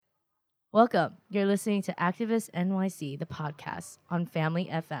Welcome. You're listening to Activist NYC, the podcast on Family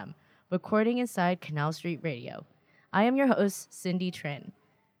FM, recording inside Canal Street Radio. I am your host, Cindy Trin.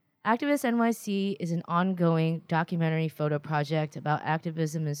 Activist NYC is an ongoing documentary photo project about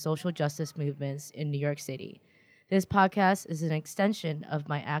activism and social justice movements in New York City. This podcast is an extension of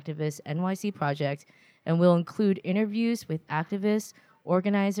my Activist NYC project and will include interviews with activists,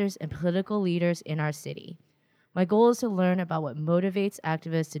 organizers, and political leaders in our city. My goal is to learn about what motivates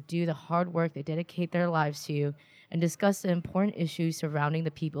activists to do the hard work they dedicate their lives to and discuss the important issues surrounding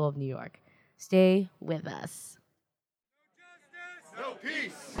the people of New York. Stay with us. No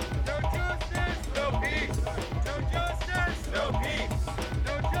peace. No justice. No peace. No justice. No peace.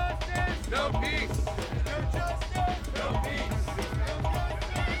 No justice. No peace. No justice. No peace.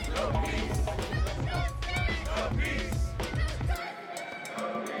 No peace. No peace.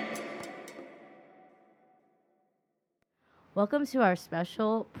 Welcome to our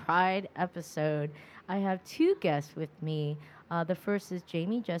special Pride episode. I have two guests with me. The first is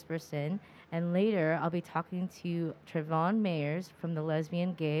Jamie Jesperson, and later I'll be talking to Trevon Mayers from the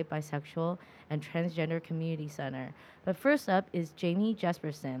Lesbian, Gay, Bisexual, and Transgender Community Center. But first up is Jamie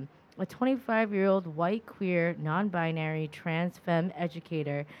Jesperson, a 25-year-old white, queer, non-binary, trans femme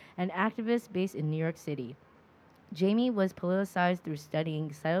educator and activist based in New York City. Jamie was politicized through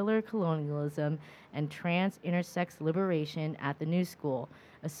studying settler colonialism and trans intersex liberation at the New School,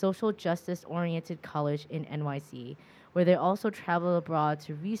 a social justice-oriented college in NYC, where they also traveled abroad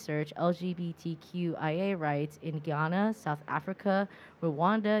to research LGBTQIA rights in Ghana, South Africa,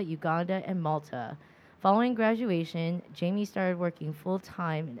 Rwanda, Uganda, and Malta. Following graduation, Jamie started working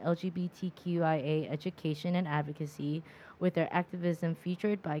full-time in LGBTQIA education and advocacy, with their activism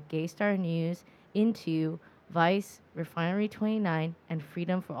featured by Gay Star News, Into, Vice, Refinery 29, and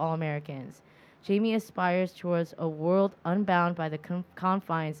Freedom for All Americans. Jamie aspires towards a world unbound by the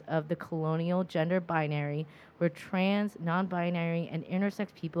confines of the colonial gender binary, where trans, non-binary, and intersex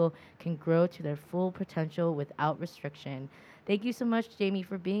people can grow to their full potential without restriction. Thank you so much, Jamie,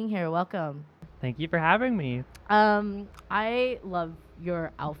 for being here. Welcome. Thank you for having me. I love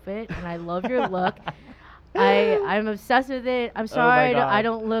your outfit, and I love your look. I'm obsessed with it. I'm sorry I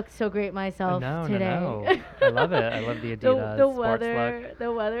don't look so great myself today. No. I love it. I love the Adidas the sports weather, look.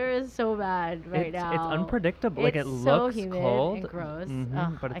 The weather is so bad now. It's unpredictable. It's it so looks humid cold, and gross.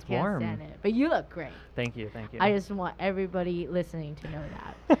 but it's I can't warm. stand it. But you look great. Thank you. I just want everybody listening to know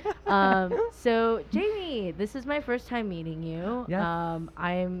that. So Jamie, this is my first time meeting you. Yes.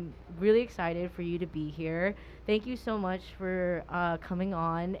 I'm really excited for you to be here. Thank you so much for coming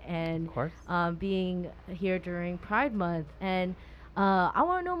on and Of course. being here during Pride Month. And I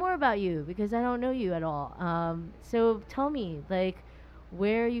want to know more about you because I don't know you at all. So tell me,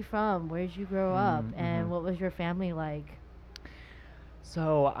 where are you from? Where did you grow up? And what was your family like?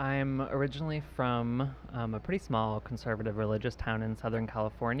 So I'm originally from a pretty small conservative religious town in Southern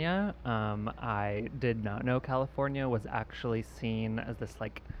California. I did not know California was actually seen as this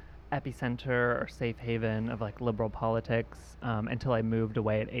epicenter or safe haven of liberal politics until I moved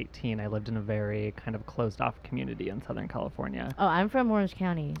away at 18. I lived in a very kind of closed off community in Southern California. Oh, I'm from Orange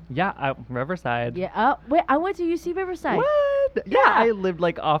County. Yeah, Riverside. Yeah. Oh, wait, I went to UC Riverside. What? Yeah. I lived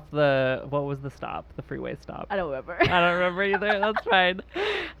off what was the stop? The freeway stop. I don't remember. I don't remember either. That's fine.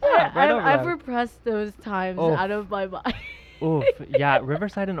 I've repressed those times out of my mind. Oof. Yeah,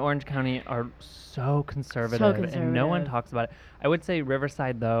 Riverside and Orange County are so conservative, and no one talks about it. I would say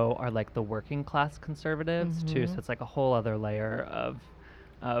Riverside, though, are the working class conservatives, too, so it's a whole other layer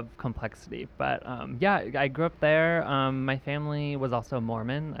of complexity. But yeah, I grew up there. My family was also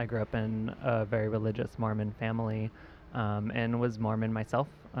Mormon. I grew up in a very religious Mormon family and was Mormon myself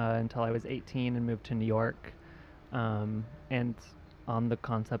until I was 18 and moved to New York. And on the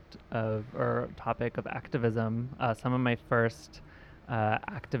concept of or topic of activism, some of my first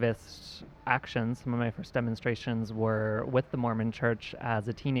activist actions, some of my first demonstrations were with the Mormon Church as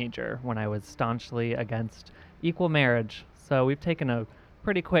a teenager when I was staunchly against equal marriage. So we've taken a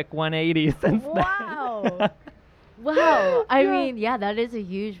pretty quick 180 since then. Wow. I mean, yeah, that is a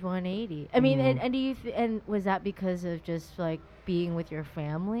huge 180. I mean, and do you and was that because of just being with your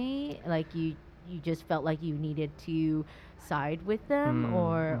family? You just felt like you needed to side with them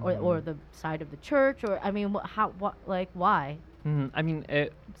or the side of the church, or I mean, why? I mean,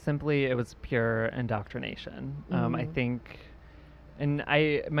 it was pure indoctrination. I think, and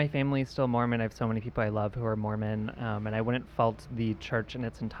my family is still Mormon. I have so many people I love who are Mormon, and I wouldn't fault the church in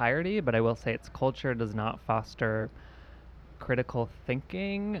its entirety, but I will say its culture does not foster critical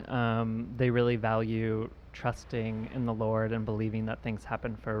thinking. They really value trusting in the Lord and believing that things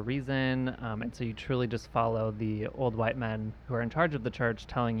happen for a reason. And so you truly just follow the old white men who are in charge of the church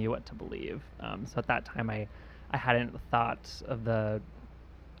telling you what to believe. So at that time, I hadn't thought of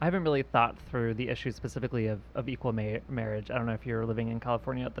I haven't really thought through the issue specifically of equal marriage. I don't know if you were living in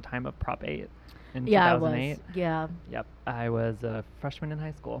California at the time of Prop 8 in 2008. I was. Yeah. Yep. I was a freshman in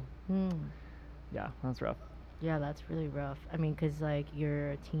high school. Yeah, that was rough. Yeah, that's really rough. I mean, because, like,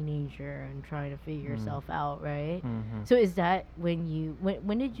 you're a teenager and trying to figure yourself out, right? So is that when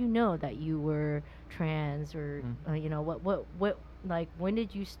did you know that you were trans, or, you know, what, like, when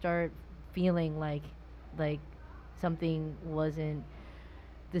did you start feeling like something wasn't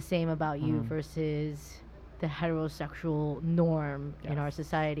the same about you versus the heterosexual norm in our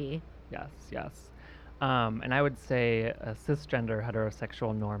society? Yes. And I would say a cisgender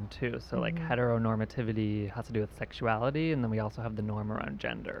heterosexual norm too. So like heteronormativity has to do with sexuality, and then we also have the norm around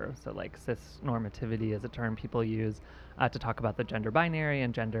gender. So like cisnormativity is a term people use to talk about the gender binary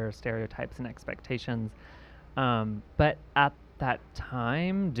and gender stereotypes and expectations. But at that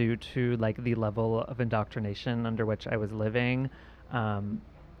time, due to like the level of indoctrination under which I was living,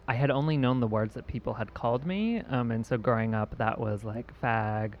 I had only known the words that people had called me, and so growing up, that was like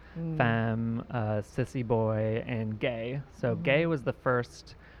fag, femme, sissy boy, and gay. So gay was the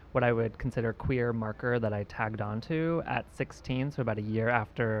first, what I would consider queer marker that I tagged onto at 16, so about a year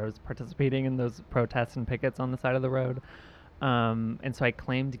after I was participating in those protests and pickets on the side of the road. And so I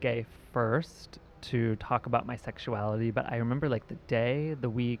claimed gay first to talk about my sexuality, but I remember like the day, the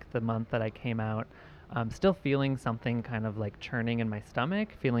week, the month that I came out, still feeling something kind of like churning in my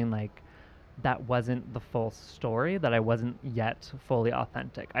stomach, feeling like that wasn't the full story, that I wasn't yet fully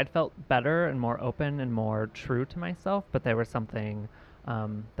authentic. I'd felt better and more open and more true to myself, but there was something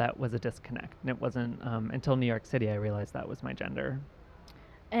that was a disconnect. And it wasn't until New York City I realized that was my gender.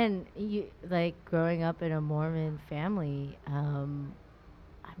 And you, like, growing up in a Mormon family, I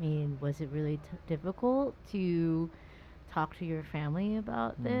mean, was it really difficult to talk to your family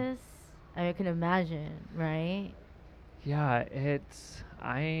about this? I can imagine, right? Yeah,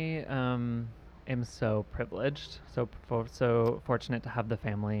 I am so privileged, so fortunate to have the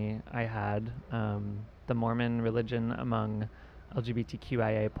family I had. The Mormon religion among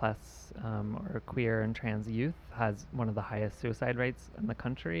LGBTQIA plus or queer and trans youth has one of the highest suicide rates in the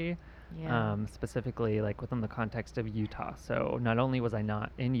country. Specifically like within the context of Utah. So not only was I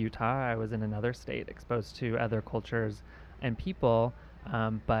not in Utah, I was in another state exposed to other cultures and people,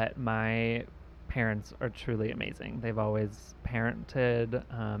 but my parents are truly amazing. They've always parented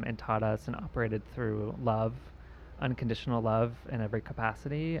and taught us and operated through love, unconditional love in every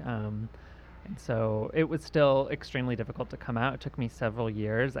capacity. And so it was still extremely difficult to come out. It took me several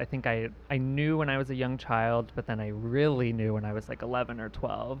years. I think I knew when I was a young child, but then I really knew when I was like 11 or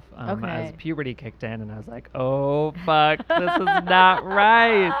 12 as puberty kicked in, and I was like, oh, fuck, this is not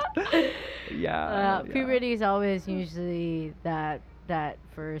right. Puberty is always usually that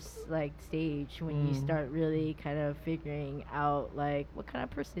first like stage when you start really kind of figuring out like what kind of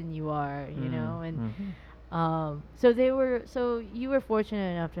person you are, you know, and so you were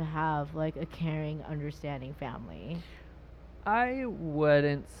fortunate enough to have like a caring, understanding family. I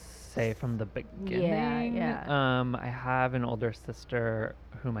wouldn't say from the beginning. I have an older sister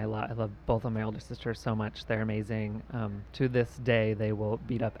whom I love both of my older sisters so much. They're amazing. To this day, they will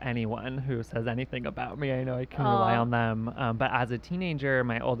beat up anyone who says anything about me. I know I can rely on them. But as a teenager,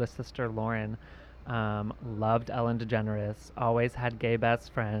 my oldest sister, Lauren, loved Ellen DeGeneres, always had gay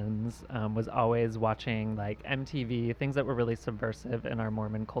best friends, was always watching like MTV, things that were really subversive in our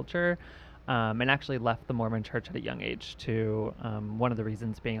Mormon culture, and actually left the Mormon church at a young age too, one of the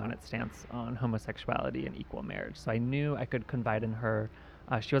reasons being on its stance on homosexuality and equal marriage. So I knew I could confide in her.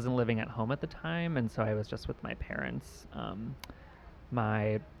 She wasn't living at home at the time, and so I was just with my parents.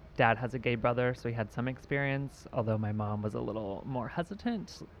 My dad has a gay brother, so he had some experience, although my mom was a little more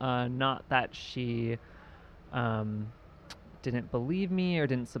hesitant. Not that she didn't believe me or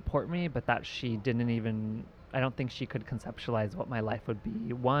didn't support me, but that she didn't even, I don't think she could conceptualize what my life would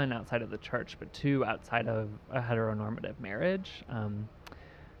be, one, outside of the church, but two, outside of a heteronormative marriage.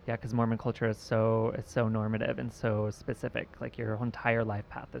 Because Mormon culture is so normative and so specific. Like your entire life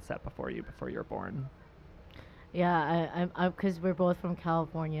path is set before you're born. Yeah, I'm because we're both from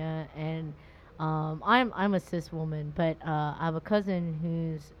California, and I'm a cis woman, but I have a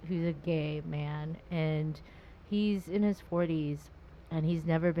cousin who's a gay man, and he's in his 40s, and he's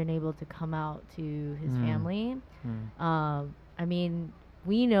never been able to come out to his family. I mean,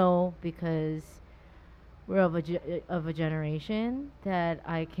 we know because we're of a generation that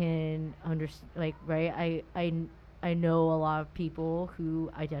I can understand, like, right? I know a lot of people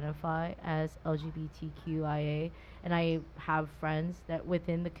who identify as LGBTQIA, and I have friends that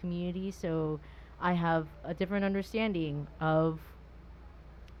within the community, so I have a different understanding of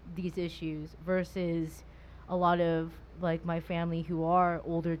these issues versus a lot of like my family who are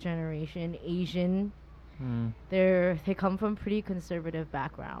older generation Asian. They come from pretty conservative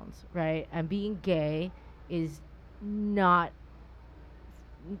backgrounds, right? And being gay is not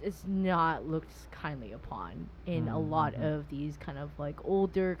it's not looked kindly upon in a lot of these kind of like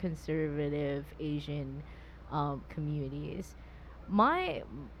older conservative Asian communities. My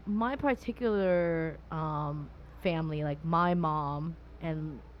particular family, like my mom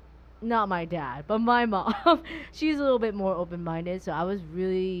and not my dad, but my mom, she's a little bit more open minded. So I was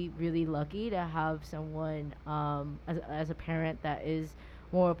really, really lucky to have someone as a parent that is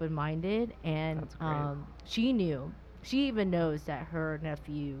more open minded. And That's great. she knew, she even knows that her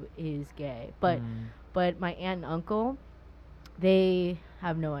nephew is gay. But my aunt and uncle, they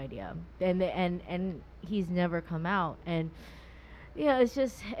have no idea. And he's never come out. And yeah, it's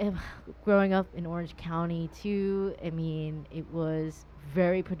just growing up in Orange County too. I mean, it was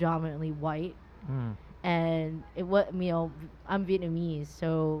very predominantly white, and it was I'm Vietnamese,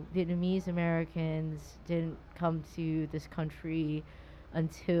 so Vietnamese Americans didn't come to this country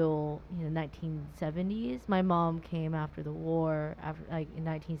until 1970s. My mom came after the war, after like in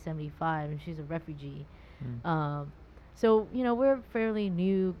 1975, and she's a refugee. Um, so, we're a fairly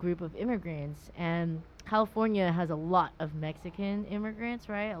new group of immigrants, and California has a lot of Mexican immigrants,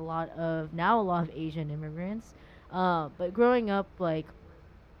 right? A lot of Asian immigrants. But growing up, like,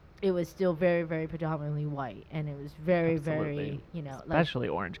 it was still very, very predominantly white, and it was very, Absolutely. very, especially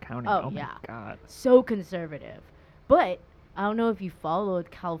Orange County. Oh, my yeah. God. so conservative. But I don't know if you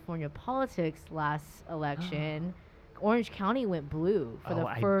followed California politics last election. Orange County went blue for the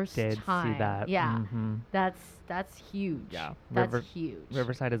first I did time. see that. Yeah, that's huge. Yeah. That's huge.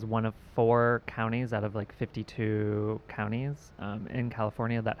 Riverside is one of 4 counties out of like 52 counties in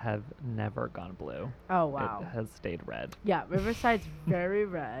California that have never gone blue. Oh wow. It has stayed red. Yeah, Riverside's very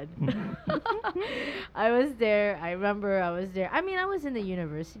red. I was there. I remember I was there. I mean, I was in the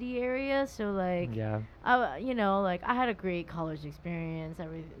university area, so like, Yeah. like I had a great college experience.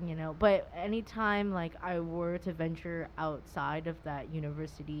 Everything. But anytime like I were to venture outside of that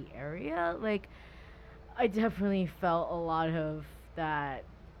university area, like, I definitely felt a lot of that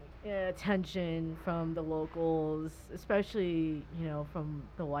attention from the locals, especially from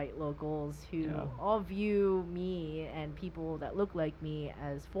the white locals who Yeah. all view me and people that look like me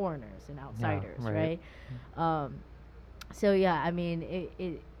as foreigners and outsiders, right. right? So yeah, I mean,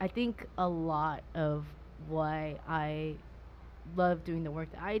 I think a lot of why I love doing the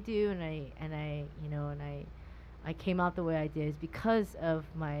work that I do, and I came out the way I did is because of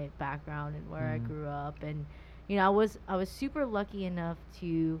my background and where I grew up. And I was super lucky enough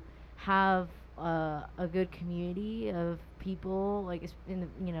to have a good community of people, like in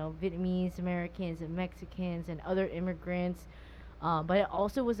Vietnamese Americans and Mexicans and other immigrants. But I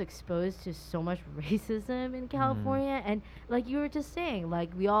also was exposed to so much racism in California, and like you were just saying, like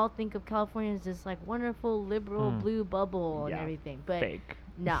we all think of California as this like wonderful liberal blue bubble and Yeah, everything, but fake.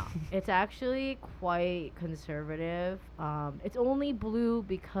 no, it's actually quite conservative. It's only blue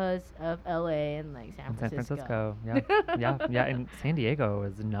because of LA and like San Francisco. Yeah. yeah. And San Diego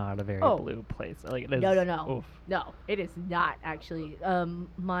is not a very Oh. blue place. Like it is. No. Oof. No, it is not actually.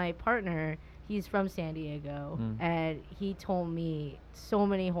 My partner, he's from San Diego, and he told me so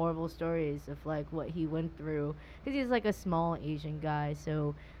many horrible stories of like what he went through because he's like a small Asian guy.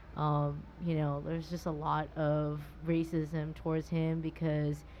 So, there's just a lot of racism towards him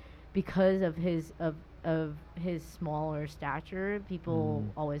because of his smaller stature. People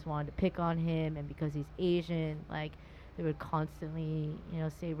always wanted to pick on him, and because he's Asian, like they would constantly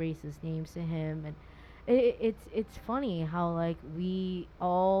say racist names to him. And it's funny how like we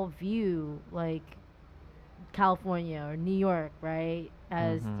all view like California or New York, right,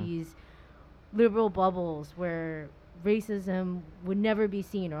 as these liberal bubbles where racism would never be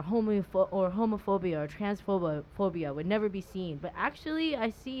seen, or homophobia or transphobia would never be seen. But actually,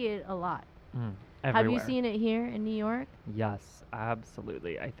 I see it a lot. Have you Everywhere. seen it here in New York? Yes,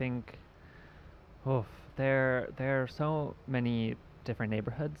 absolutely. I think, there are so many different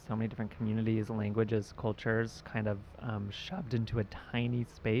neighborhoods, so many different communities, languages, cultures, kind of shoved into a tiny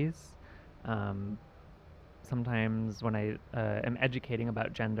space. Sometimes when I am educating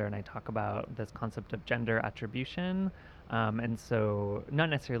about gender and I talk about this concept of gender attribution, and so not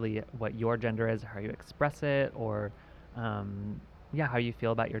necessarily what your gender is, or how you express it, or how you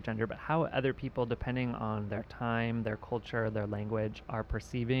feel about your gender, but how other people, depending on their time, their culture, their language, are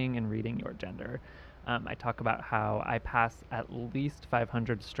perceiving and reading your gender. I talk about how I pass at least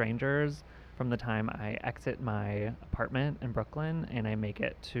 500 strangers from the time I exit my apartment in Brooklyn and I make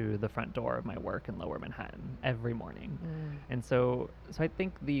it to the front door of my work in Lower Manhattan every morning. And so I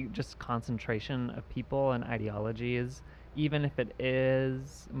think the just concentration of people and ideologies, even if it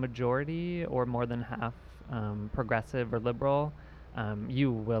is majority or more than half progressive or liberal,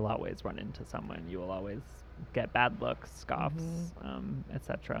 you will always run into someone. You will always get bad looks, scoffs,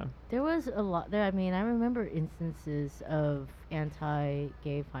 etc. There was a lot there. I mean, I remember instances of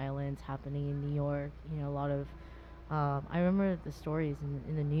anti-gay violence happening in New York. You know, a lot of. I remember the stories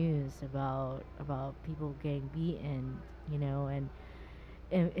in the news about people getting beaten. You know, and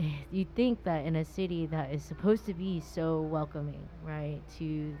you think that in a city that is supposed to be so welcoming, right,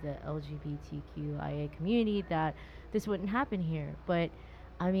 to the LGBTQIA community, that this wouldn't happen here. But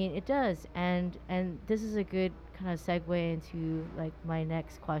I mean, it does, and this is a good kind of segue into like my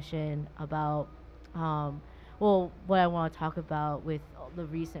next question about, what I want to talk about with all the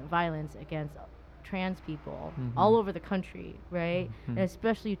recent violence against trans people all over the country, right, and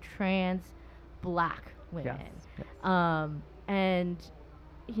especially trans Black women. Yes. And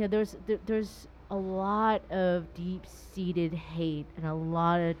you know, there's a lot of deep-seated hate and a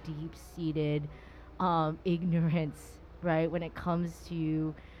lot of deep-seated ignorance, right, when it comes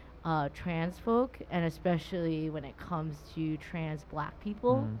to trans folk, and especially when it comes to trans Black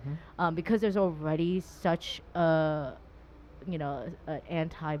people, because there's already such a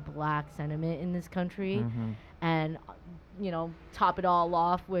anti-Black sentiment in this country, and top it all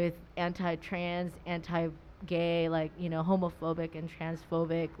off with anti-trans, anti-gay, like homophobic and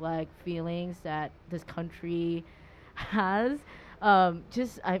transphobic like feelings that this country has.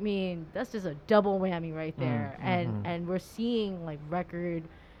 I mean, that's just a double whammy right there. And we're seeing like record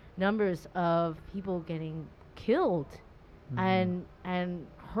numbers of people getting killed and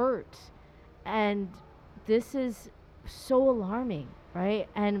hurt, and this is so alarming, right?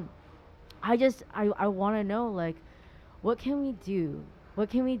 And I want to know, like, what can we do? What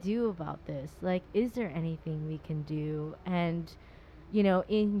can we do about this? Like, is there anything we can do? And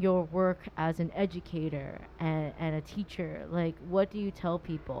in your work as an educator and a teacher, like, what do you tell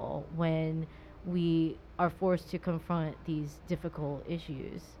people when we are forced to confront these difficult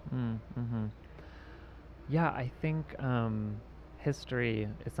issues? Yeah, I think history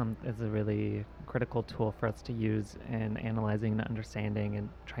is a really critical tool for us to use in analyzing and understanding and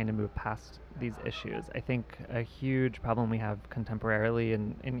trying to move past these issues. I think a huge problem we have contemporarily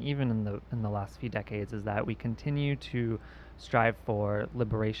and even in the last few decades is that we continue to strive for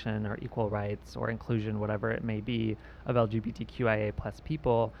liberation or equal rights or inclusion, whatever it may be, of LGBTQIA plus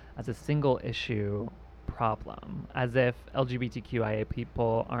people as a single issue problem, as if LGBTQIA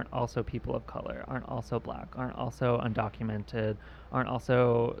people aren't also people of color, aren't also Black, aren't also undocumented, aren't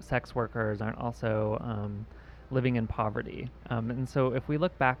also sex workers, aren't also living in poverty. And so if we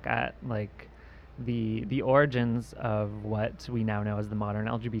look back at like the origins of what we now know as the modern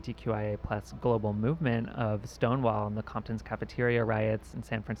LGBTQIA plus global movement of Stonewall and the Compton's cafeteria riots in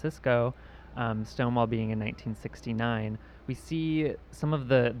San Francisco, Stonewall being in 1969, we see some of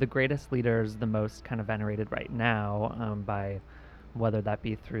the greatest leaders, the most kind of venerated right now, by whether that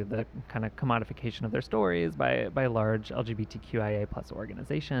be through the kind of commodification of their stories by large LGBTQIA plus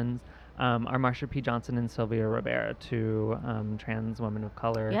organizations, are Marsha P. Johnson and Sylvia Rivera, two trans women of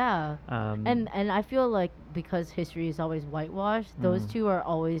color. Yeah. And I feel like because history is always whitewashed, those two are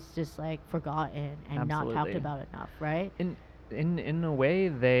always just like forgotten and not talked about enough, right? In a way,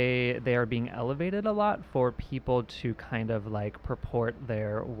 they are being elevated a lot for people to kind of like purport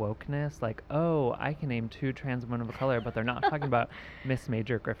their wokeness, like, oh, I can name two trans women of color, but they're not talking about Miss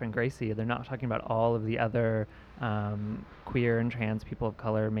Major Griffin Gracie. They're not talking about all of the other queer and trans people of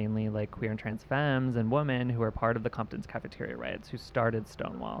color, mainly like queer and trans femmes and women who are part of the Compton's cafeteria riots, who started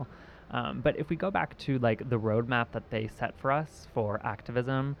Stonewall. But if we go back to like the roadmap that they set for us for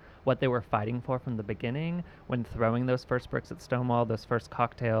activism, what they were fighting for from the beginning, when throwing those first bricks at Stonewall, those first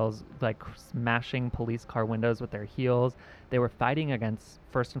cocktails, like smashing police car windows with their heels, they were fighting against,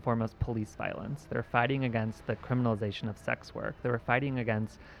 first and foremost, police violence. They were fighting against the criminalization of sex work. They were fighting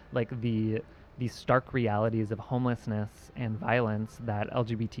against like the stark realities of homelessness and violence that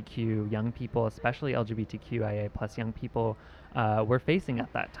LGBTQ young people, especially LGBTQIA plus young people, were facing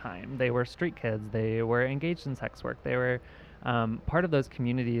at that time. They were street kids. They were engaged in sex work. They were part of those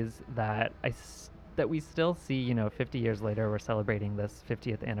communities that that we still see, 50 years later, we're celebrating this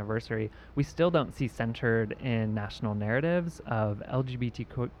 50th anniversary. We still don't see centered in national narratives of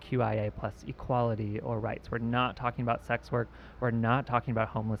LGBTQIA plus equality or rights. We're not talking about sex work. We're not talking about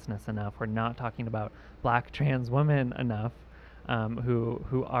homelessness enough. We're not talking about Black trans women enough,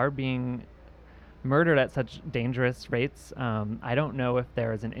 who are being murdered at such dangerous rates. I don't know if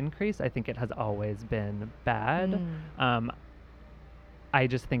there is an increase. I think it has always been bad. I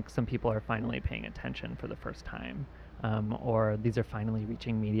just think some people are finally paying attention for the first time, or these are finally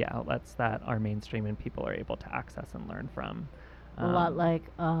reaching media outlets that are mainstream and people are able to access and learn from. A lot like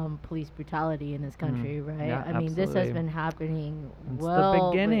police brutality in this country, right? Yeah, I mean, this has been happening. It's the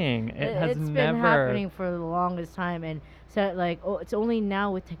beginning. It's been happening for the longest time, and so it's only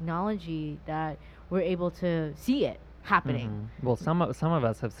now with technology that we're able to see it happening. Well, some of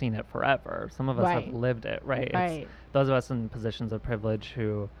us have seen it forever. Some of us have lived it, right? It's those of us in positions of privilege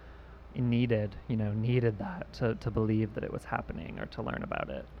who needed that to believe that it was happening or to learn about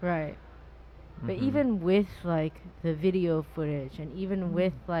it. Right. But even with like the video footage and even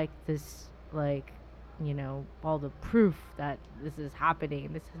with like this all the proof that this is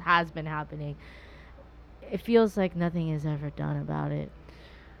happening, this has been happening, it feels like nothing is ever done about it.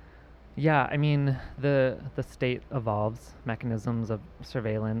 Yeah, I mean, the state evolves mechanisms of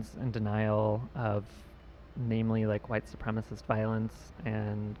surveillance and denial of namely like white supremacist violence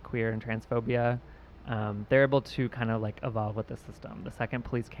and queer and transphobia. They're able to kind of like evolve with the system. The second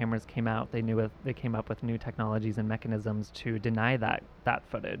police cameras came out, they came up with new technologies and mechanisms to deny that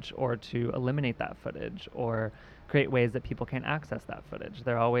footage or to eliminate that footage or create ways that people can't access that footage.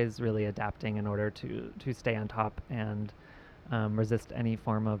 They're always really adapting in order to stay on top and resist any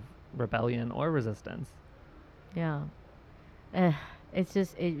form of rebellion or resistance. Yeah. It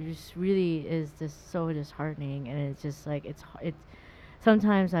just really is just so disheartening, and it's just like it's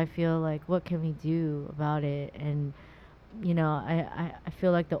sometimes I feel like, what can we do about it? And I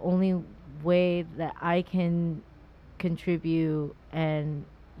feel like the only way that I can contribute and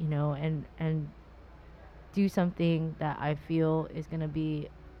and do something that I feel is going to be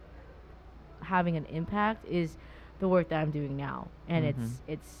having an impact is the work that I'm doing now. And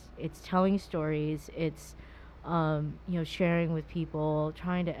it's telling stories, it's sharing with people,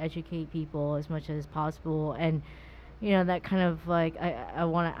 trying to educate people as much as possible. And that kind of like, I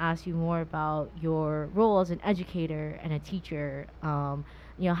want to ask you more about your role as an educator and a teacher.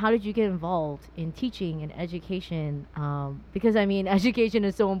 How did you get involved in teaching and education? Because I mean, education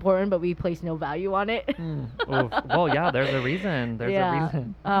is so important, but we place no value on it. Well, yeah, there's a reason. There's a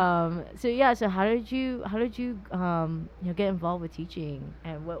reason. So how did you get involved with teaching,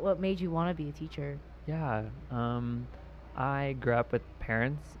 and what made you want to be a teacher? Yeah. I grew up with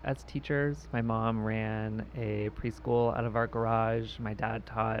parents as teachers. My mom ran a preschool out of our garage. My dad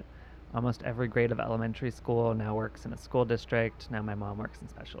taught almost every grade of elementary school, now works in a school district. Now my mom works in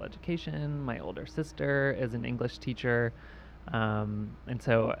special education. My older sister is an English teacher. And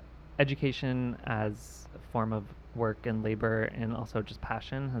so education as a form of work and labor and also just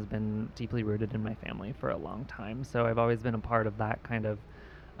passion has been deeply rooted in my family for a long time. So I've always been a part of that kind of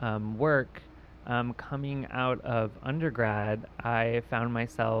work. Coming out of undergrad, I found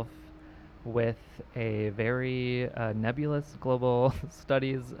myself with a very nebulous global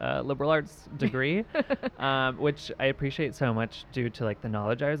studies liberal arts degree, which I appreciate so much due to like the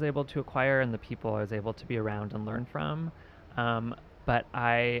knowledge I was able to acquire and the people I was able to be around and learn from. But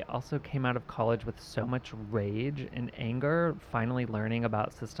I also came out of college with so much rage and anger, finally learning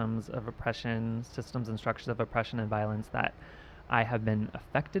about systems of oppression, systems and structures of oppression and violence that I have been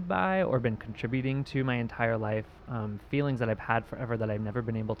affected by or been contributing to my entire life, feelings that I've had forever that I've never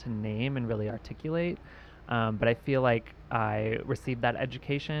been able to name and really articulate. But I feel like I received that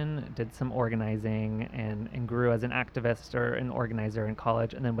education, did some organizing, and grew as an activist or an organizer in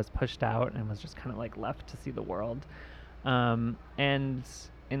college, and then was pushed out and was just kind of like left to see the world. Since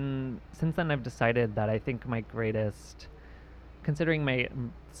then, I've decided that I think my greatest, considering my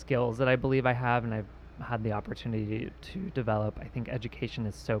skills that I believe I have and I've had the opportunity to develop, I think education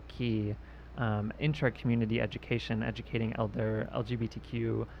is so key. Intra-community education, educating other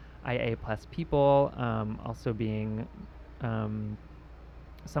LGBTQIA+ people, also being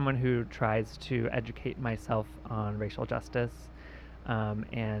someone who tries to educate myself on racial justice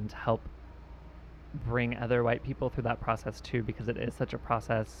and help bring other white people through that process too, because it is such a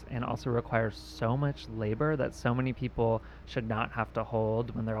process and also requires so much labor that so many people should not have to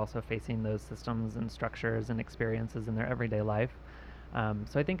hold when they're also facing those systems and structures and experiences in their everyday life.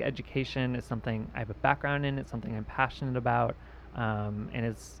 So I think education is something I have a background in, it's something I'm passionate about, and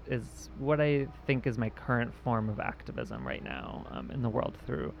is what I think is my current form of activism right now in the world,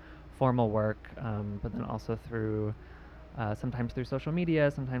 through formal work, but then also through sometimes through social media,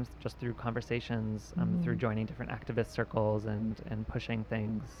 sometimes just through conversations, through joining different activist circles and pushing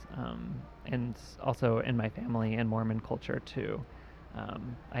things, and also in my family and Mormon culture too.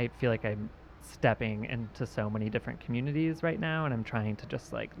 I feel like I'm stepping into so many different communities right now, and I'm trying to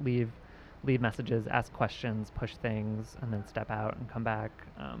just like leave leave messages, ask questions, push things, and then step out and come back.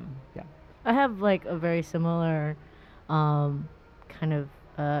 Yeah. I have like a very similar um, kind of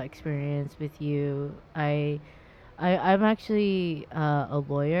experience with you. I'm actually a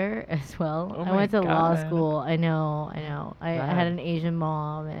lawyer as well. Oh I my went to law God. school. I know, I know. I had Rad. an Asian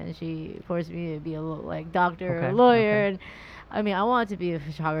mom, and she forced me to be a like doctor or Okay, lawyer. okay. And I mean, I wanted to be a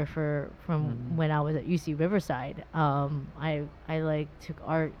photographer from Mhm. when I was at UC Riverside. I like took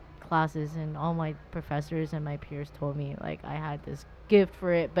art classes, and all my professors and my peers told me like I had this gift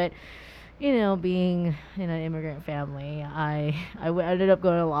for it, but being in an immigrant family, ended up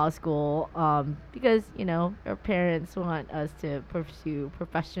going to law school because our parents want us to pursue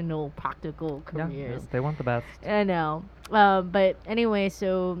professional, practical Yeah, yeah, careers. they want the best. I know, but anyway,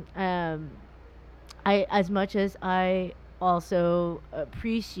 so I as much as I also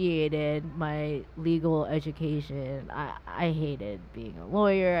appreciated my legal education, I hated being a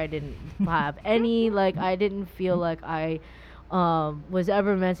lawyer. I didn't have any like I didn't feel like I was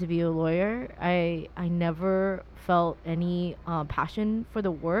ever meant to be a lawyer. I never felt any passion for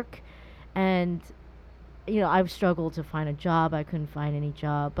the work, and I've struggled to find a job. I couldn't find any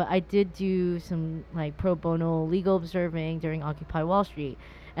job, but I did do some like pro bono legal observing during Occupy Wall Street,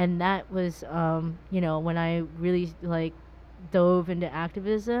 and that was when I really like dove into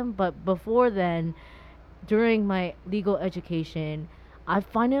activism. But before then, during my legal education, I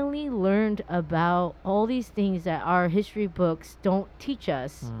finally learned about all these things that our history books don't teach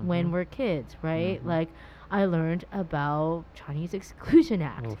us when Mhm. we're kids, right? Mhm. Like I learned about Chinese Exclusion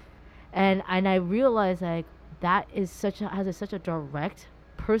Act, Oof. and I realized like that is such a direct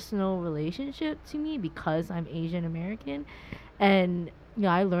personal relationship to me because I'm Asian American, and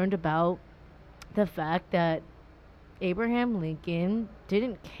I learned about the fact that Abraham Lincoln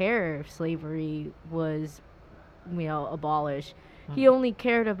didn't care if slavery was abolished. He Mhm. only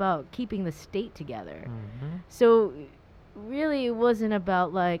cared about keeping the state together. Mhm. So really it wasn't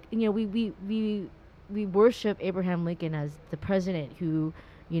about like we worship Abraham Lincoln as the president who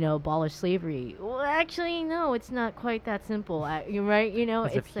abolished slavery. Well, actually, no, it's not quite that simple. You're right.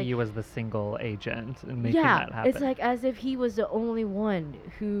 As if It's like he was the single agent in making yeah, that it's happen. like as if he was the only one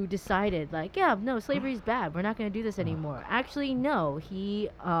who decided like yeah, no, slavery's bad. We're not going to do this Ugh. anymore. Actually, no, he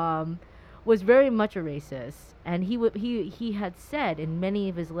was very much a racist, and he had said in many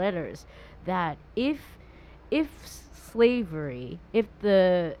of his letters that if slavery, if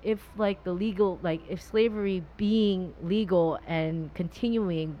like the legal, like if slavery being legal and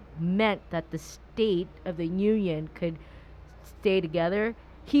continuing meant that the state of the union could stay together,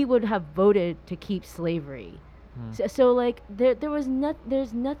 he would have voted to keep slavery. Mm. So like there's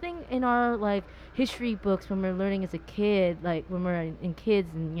nothing in our like history books when we're learning as a kid, like when we're in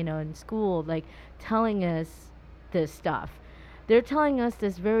kids and in school, like telling us this stuff. They're telling us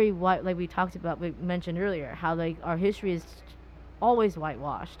this very white, like we mentioned earlier, how like our history is always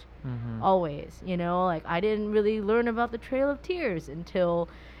whitewashed, Mhm. always. Like I didn't really learn about the Trail of Tears until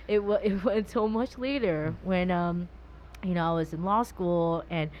until much later when I was in law school,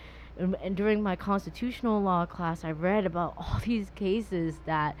 and during my constitutional law class, I read about all these cases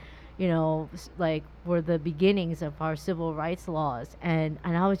that, like were the beginnings of our civil rights laws, and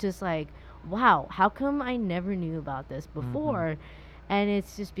I was just like, wow, how come I never knew about this Mhm. before? And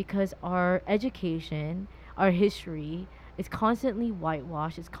it's just because our education, our history, is constantly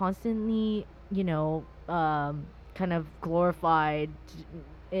whitewashed. It's constantly, kind of glorified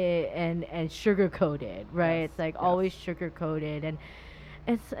and sugar coated, right? Yes. It's like Yes. always sugar coated, and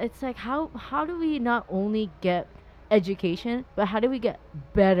it's like how do we not only get education, but how do we get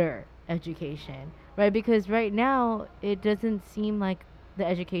better education, right? Because right now it doesn't seem like the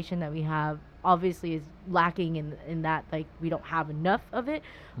education that we have obviously is lacking in that like we don't have enough of it,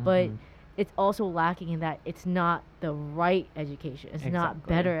 but Mhm. it's also lacking in that it's not the right education. It's not Exactly.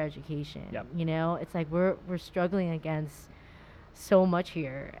 better education. Yep. It's like we're struggling against so much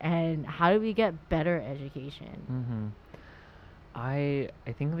here, and how do we get better education? Mhm. I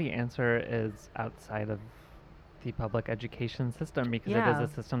think the answer is outside of the public education system because it is Yeah. a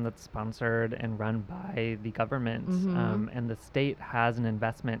system that's sponsored and run by the government, Mhm. and the state has an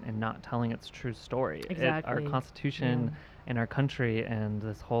investment in not telling its true story. Our Exactly. Constitution and our country and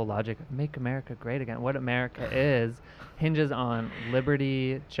this whole logic of make America great again, what America is, hinges on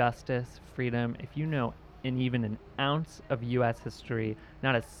liberty, justice, freedom. If you know even an ounce of U.S. history,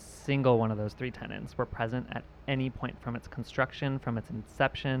 not a single one of those three tenets were present at any point from its construction, from its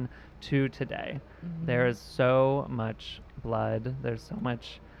inception to today. There is so much blood, there's so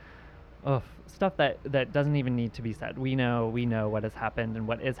much stuff that doesn't even need to be said. We know what has happened and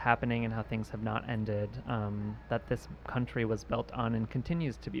what is happening and how things have not ended. That this country was built on and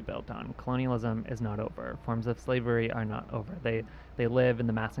continues to be built on. Colonialism is not over. Forms of slavery are not over. They live in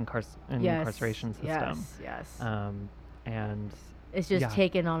the mass incarceration system. Yes. And it's just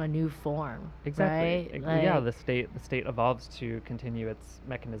taken on a new form. Exactly. Right? The state evolves to continue its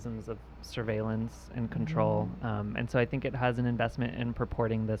mechanisms of surveillance and control. And so I think it has an investment in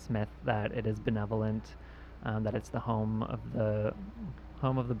purporting this myth that it is benevolent, that it's the home of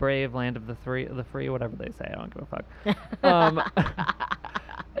the brave, land of the free, whatever they say. I don't give a fuck.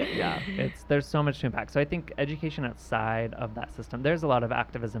 There's so much to unpack. So I think education outside of that system, there's a lot of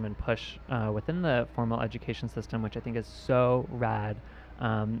activism and push within the formal education system, which I think is so rad.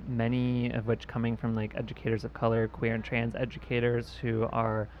 Many of which coming from like educators of color, queer and trans educators who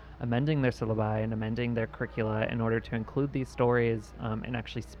are amending their syllabi and amending their curricula in order to include these stories and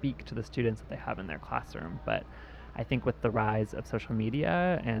actually speak to the students that they have in their classroom. But I think with the rise of social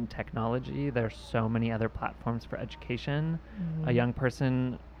media and technology, there's so many other platforms for education. A young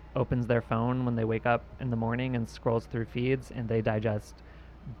person opens their phone when they wake up in the morning and scrolls through feeds, and they digest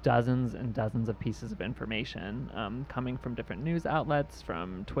dozens and dozens of pieces of information coming from different news outlets,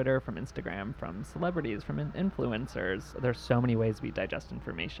 from Twitter, from Instagram, from celebrities, from influencers. There's so many ways we digest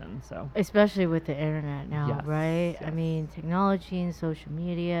information. So especially with the internet now, right? Yes. I mean, technology and social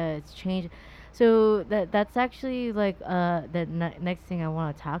media, it's changed. So that's actually like the next thing I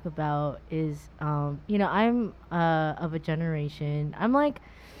want to talk about is I'm of a generation. I'm like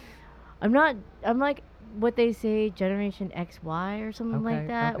what they say, Generation XY or something like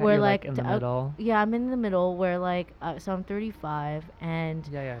that. Okay. Where You're like in the middle. yeah, I'm in the middle. Where like so I'm 35 and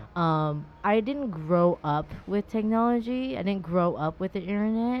I didn't grow up with technology. I didn't grow up with the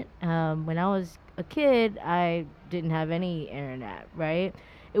internet. When I was a kid, I didn't have any internet, right?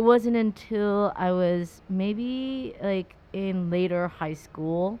 It wasn't until I was maybe like in later high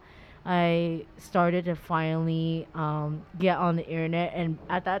school I started to finally get on the internet, and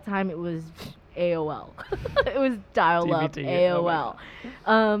at that time it was AOL. It was dial-up TBT.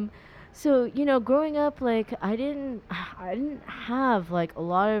 AOL. So growing up, like I didn't have like a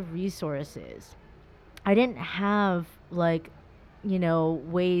lot of resources. I didn't have like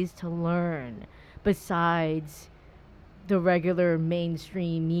ways to learn besides the regular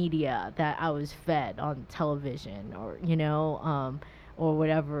mainstream media that I was fed on television, or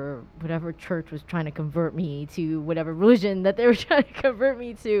whatever church was trying to convert me to whatever religion that they were trying to convert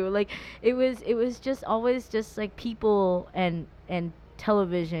me to. Like it was just always just like people and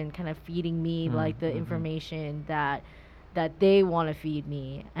television kind of feeding me like the information that they want to feed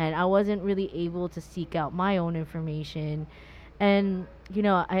me, and I wasn't really able to seek out my own information. And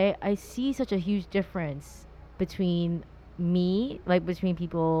I see such a huge difference between between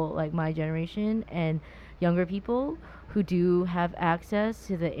people like my generation and younger people who do have access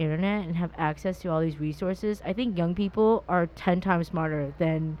to the internet and have access to all these resources. I think young people are 10 times smarter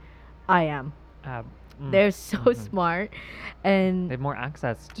than I am. They're so smart, and they have more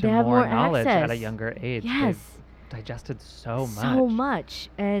access to more knowledge at a younger age. Yes. They've digested so much.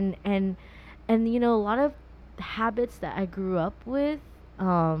 And a lot of habits that I grew up with,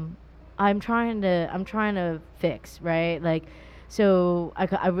 I'm trying to fix, right? Like, so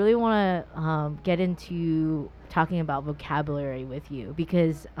I really want to get into talking about vocabulary with you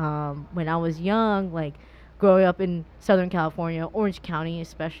because when I was young, like growing up in Southern California, Orange County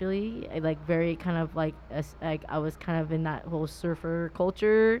especially, very kind of like I was kind of in that whole surfer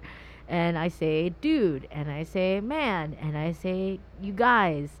culture, and I say dude, and I say man, and I say you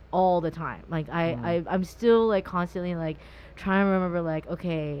guys all the time. Like I'm still like constantly like trying to remember like,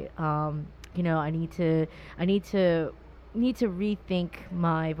 okay, I need to rethink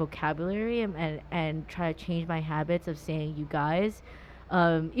my vocabulary and try to change my habits of saying you guys,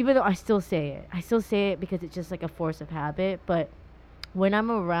 even though I still say it because it's just like a force of habit. But when I'm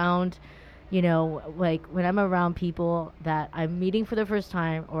around when I'm around people that I'm meeting for the first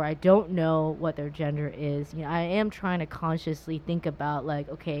time, or I don't know what their gender is, I am trying to consciously think about like,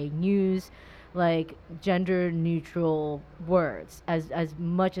 okay, use like gender neutral words as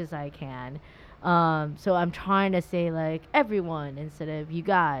much as I can. So I'm trying to say like everyone instead of you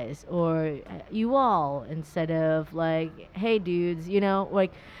guys, or you all instead of like hey dudes,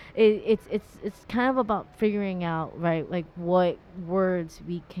 like it's kind of about figuring out, right, like what words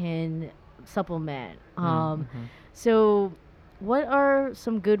we can supplement. So what are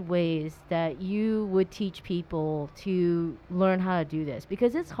some good ways that you would teach people to learn how to do this?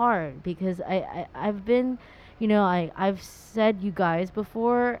 Because it's hard, because I've been I've said you guys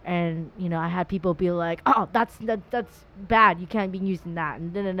before, and I had people be like, oh, that's bad, you can't be using that,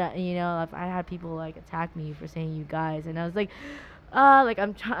 and then I had people like attack me for saying you guys, and I was like, like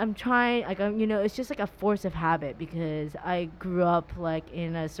I'm trying, like it's just like a force of habit because I grew up like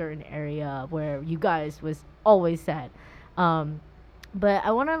in a certain area where you guys was always said. But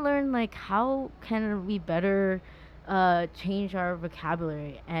I want to learn like how can we better change our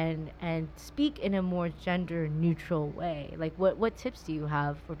vocabulary and speak in a more gender neutral way. Like what tips do you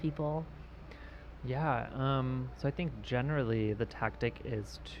have for people? Yeah, so I think generally the tactic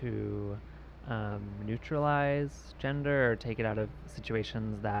is to neutralize gender or take it out of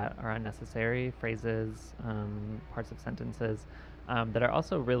situations that are unnecessary, phrases, parts of sentences that are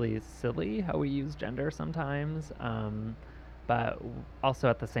also really silly how we use gender sometimes. But also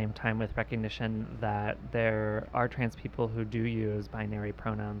at the same time with recognition that there are trans people who do use binary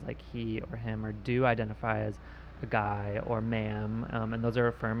pronouns like he or him, or do identify as a guy or ma'am, and those are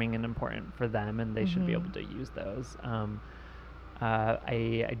affirming and important for them, and they should be able to use those.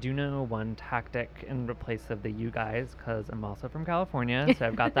 I do know one tactic in replace of the you guys, because I'm also from California, so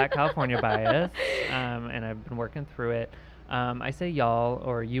I've got that California bias, and I've been working through it. I say y'all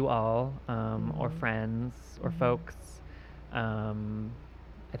or you all, or friends or folks. I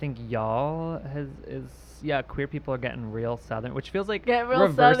think y'all queer people are getting real Southern, which feels like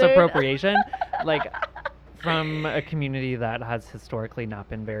reverse Southern appropriation, like from a community that has historically not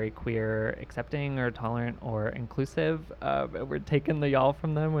been very queer accepting or tolerant or inclusive. We're taking the y'all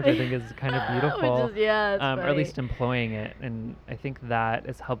from them, which I think is kind of beautiful. Which is, yeah, or at least employing it, and I think that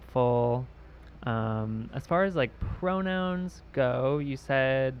is helpful. As far as like pronouns go, you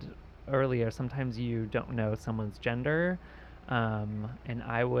said earlier sometimes you don't know someone's gender. And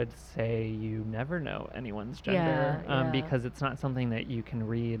I would say you never know anyone's gender, because it's not something that you can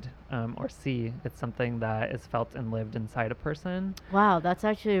read or see. It's something that is felt and lived inside a person. Wow, that's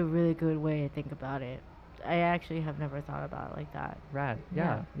actually a really good way to think about it. I actually have never thought about it like that. Rad.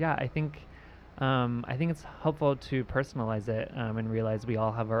 Yeah. I think it's helpful to personalize it and realize we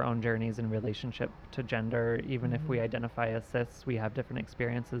all have our own journeys in relationship to gender. Even if we identify as cis, we have different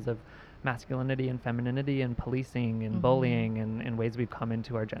experiences of masculinity and femininity and policing and bullying and ways we've come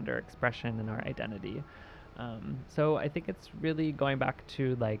into our gender expression and our identity. So I think it's really going back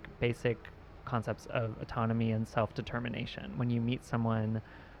to like basic concepts of autonomy and self-determination. When you meet someone,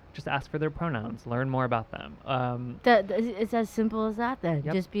 just ask for their pronouns, learn more about them. It's as simple as that then.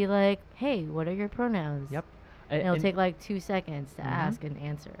 Yep. Just be like, hey, what are your pronouns? Yep. It'll take like 2 seconds to ask and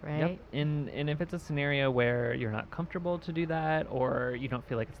answer, right? Yep. And if it's a scenario where you're not comfortable to do that, or you don't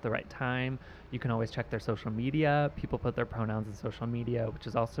feel like it's the right time, you can always check their social media. People put their pronouns in social media, which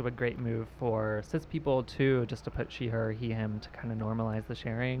is also a great move for cis people too, just to put she, her, he, him to kind of normalize the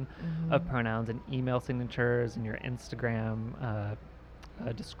sharing of pronouns, and email signatures and your Instagram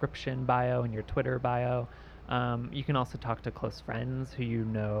description bio and your Twitter bio. You can also talk to close friends who you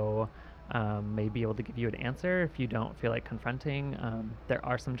know may be able to give you an answer if you don't feel like confronting. There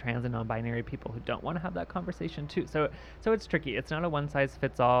are some trans and non-binary people who don't want to have that conversation too. So it's tricky. It's not a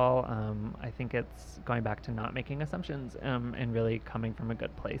one-size-fits-all. I think it's going back to not making assumptions and really coming from a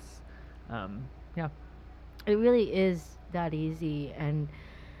good place. Yeah. It really is that easy, and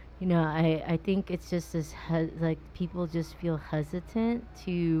I think it's just this like people just feel hesitant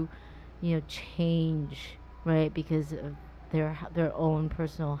to change, right, because of their own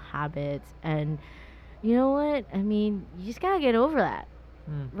personal habits. And you know what I mean, you just gotta get over that,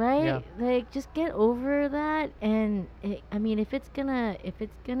 right? Yeah. Like just get over that. And I mean, if it's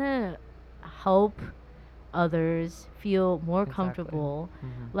gonna help others feel more comfortable,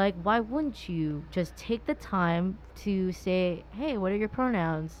 like why wouldn't you just take the time to say, hey, what are your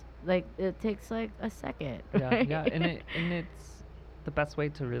pronouns? Like it takes like a second. Right? Yeah, and it's the best way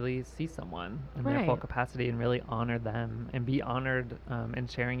to really see someone in their full capacity and really honor them and be honored in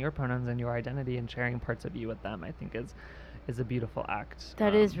sharing your pronouns and your identity and sharing parts of you with them. I think is a beautiful act.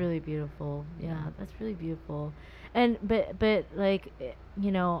 That is really beautiful. Yeah, that's really beautiful. And but like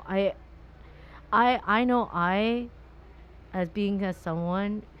I know as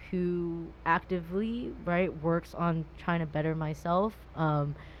someone who actively works on trying to better myself.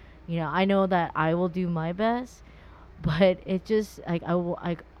 I know that I will do my best, but it just like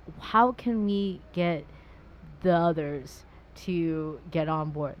how can we get the others to get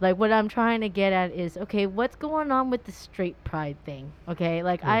on board? Like what I'm trying to get at is, okay, what's going on with the straight pride thing? Okay,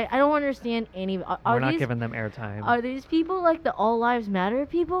 like I don't understand any. We're not giving them airtime. Are these people like the All Lives Matter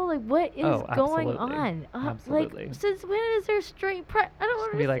people? Like what is going on? Absolutely. Like since when is there straight pride? I don't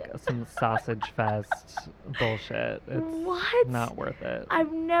understand. Be like some sausage fest bullshit. It's what? Not worth it.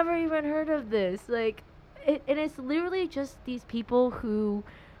 I've never even heard of this. Like and it's literally just these people who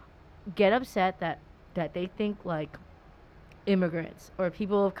get upset that they think like immigrants or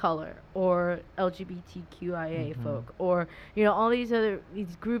people of color or LGBTQIA folk or all these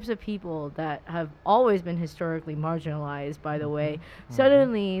groups of people that have always been historically marginalized, by the way.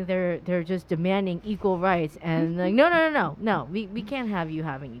 Suddenly they're just demanding equal rights, and like no, we can't have you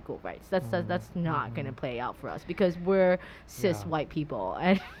having equal rights. That's not going to play out for us because we're cis white people.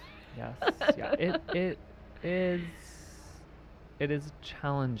 And yes, yeah, it is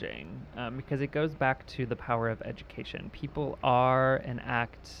challenging because it goes back to the power of education. People are and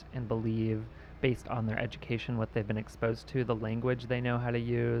act and believe based on their education, what they've been exposed to, the language they know how to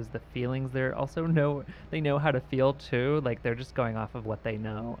use, the feelings they know how to feel too. Like they're just going off of what they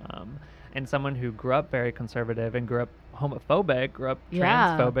know. And someone who grew up very conservative and grew up homophobic, grew up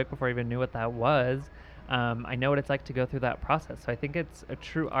transphobic before I even knew what that was. I know what it's like to go through that process. So I think it's a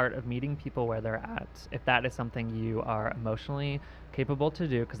true art of meeting people where they're at. If that is something you are emotionally capable to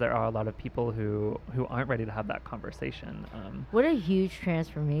do, because there are a lot of people who aren't ready to have that conversation. What a huge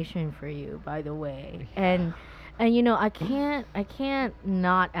transformation for you, by the way. And I can't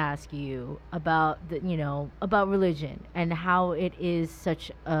not ask you about about religion and how it is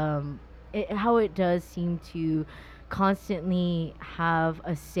such how it does seem to constantly have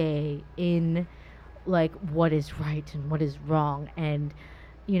a say in like what is right and what is wrong. And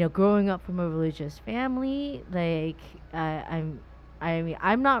growing up from a religious family, like I'm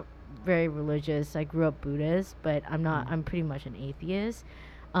not very religious. I grew up Buddhist, but I'm pretty much an atheist.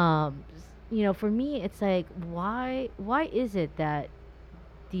 For me it's like why is it that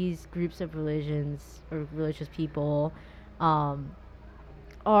these groups of religions or religious people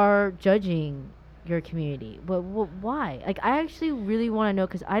are judging your community? But why? Like I actually really want to know,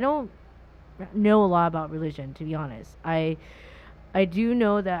 because I don't know a lot about religion, to be honest. I do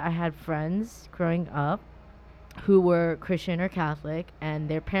know that I had friends growing up who were Christian or Catholic, and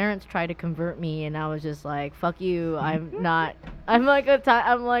their parents tried to convert me, and I was just like, "Fuck you! I'm not. I'm like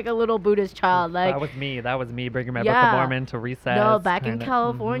a little Buddhist child." Like that was me bringing my Book of Mormon to recess. No, back in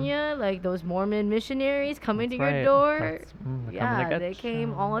California, like those Mormon missionaries coming to your door. They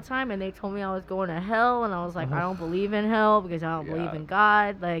came all the time, and they told me I was going to hell, and I was like, I don't believe in hell because I don't believe in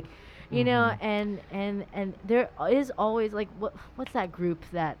God. Like. And there is always like what's that group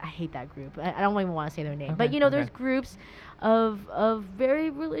that I hate that group. I don't even want to say their name, but there's groups of very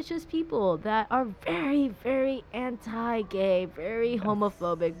religious people that are very, very anti-gay, very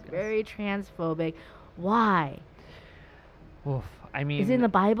homophobic, very transphobic. Why? Oof, I mean, is it in the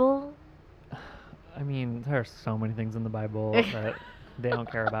Bible? I mean, there are so many things in the Bible that they don't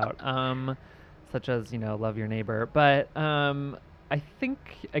care about, such as love your neighbor, but I think,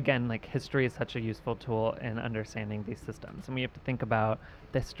 again, like history is such a useful tool in understanding these systems. And we have to think about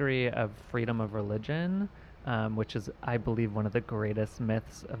the history of freedom of religion, which is, I believe, one of the greatest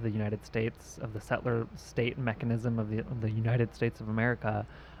myths of the United States, of the settler state mechanism of the United States of America,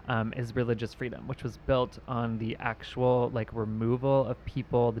 is religious freedom, which was built on the actual like removal of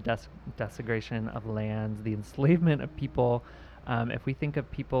people, the desecration of lands, the enslavement of people. If we think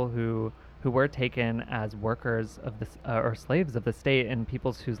of people who were taken as workers of this or slaves of the state, and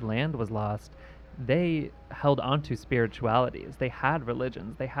peoples whose land was lost, they held on to spiritualities. They had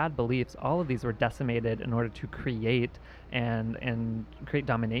religions. They had beliefs. All of these were decimated in order to create and create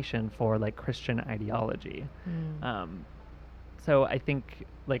domination for like Christian ideology. So I think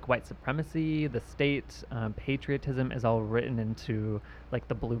like white supremacy, the state, patriotism is all written into like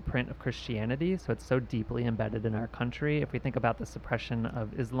the blueprint of Christianity. So it's so deeply embedded in our country. If we think about the suppression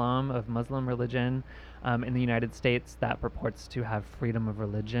of Islam, of Muslim religion in the United States, that purports to have freedom of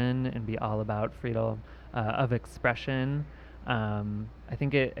religion and be all about freedom of expression. I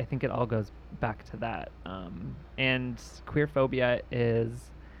think it all goes back to that. And queer phobia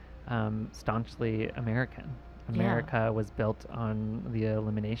is staunchly American. America was built on the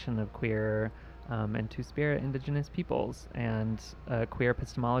elimination of queer and two-spirit indigenous peoples and queer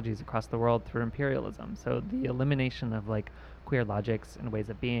epistemologies across the world through imperialism. So the elimination of like queer logics and ways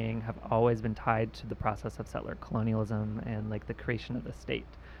of being have always been tied to the process of settler colonialism and like the creation of the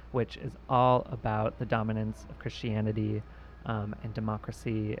state, which is all about the dominance of Christianity and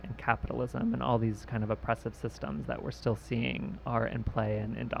democracy and capitalism, and all these kind of oppressive systems that we're still seeing are in play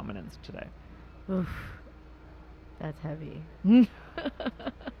and in dominance today. Oof. That's heavy. I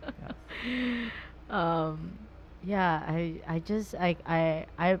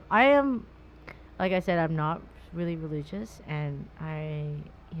am, like I said, I'm not really religious, and I'm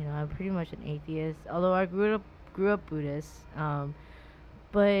pretty much an atheist, although I grew up Buddhist.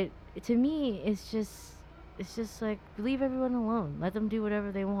 But to me, it's just it's just like leave everyone alone. Let them do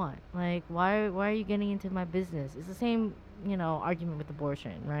whatever they want. Like why are you getting into my business? It's the same, argument with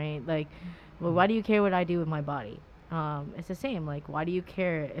abortion, right? Like, well, why do you care what I do with my body? It's the same. Like, why do you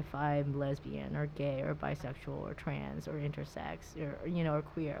care if I'm lesbian or gay or bisexual or trans or intersex or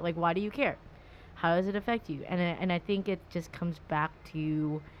queer? Like, why do you care? How does it affect you? And I think it just comes back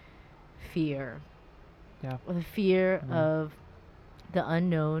to fear. Yeah. The fear of the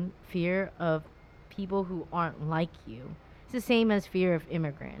unknown, fear of people who aren't like you. It's the same as fear of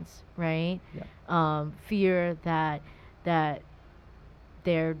immigrants, right? Yeah. Fear that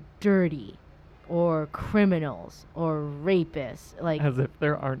they're dirty or criminals or rapists, like as if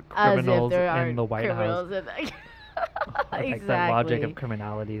there aren't criminals in the White House. Exactly. Like that logic of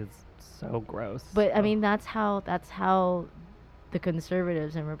criminality is so gross. But I mean, that's how the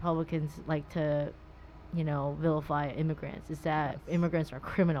conservatives and Republicans like to, vilify immigrants. Is that immigrants are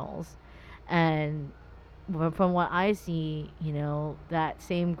criminals, and from what I see, that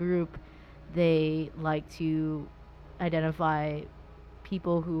same group, they like to identify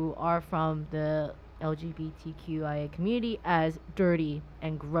people who are from the LGBTQIA community as dirty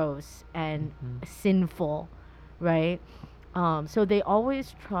and gross and sinful, right? So they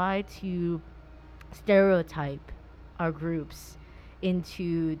always try to stereotype our groups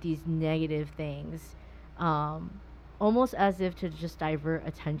into these negative things, almost as if to just divert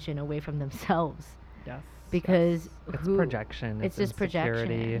attention away from themselves. Yes. Because it's projection. It's just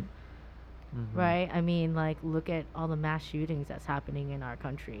projection. Right? I mean, like, look at all the mass shootings that's happening in our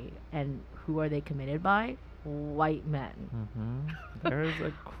country. And who are they committed by? White men. There's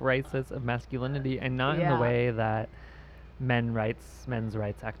a crisis of masculinity, and not in the way that men's rights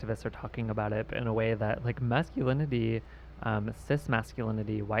activists are talking about it, but in a way that, like, masculinity, cis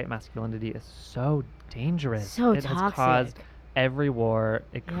masculinity, white masculinity is so dangerous. So it toxic. Has caused every war.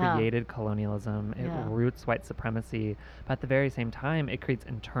 It created colonialism. It roots white supremacy. But at the very same time, it creates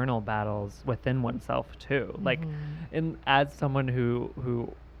internal battles within oneself too. Like, as someone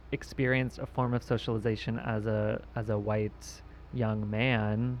who experienced a form of socialization as a white young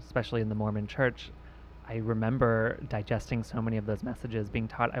man, especially in the Mormon Church, I remember digesting so many of those messages, being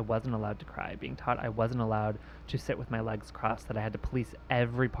taught I wasn't allowed to cry, being taught I wasn't allowed to sit with my legs crossed, that I had to police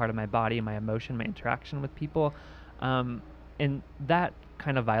every part of my body, my emotion, my interaction with people. And that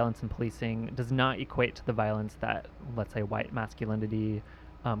kind of violence and policing does not equate to the violence that, let's say, white masculinity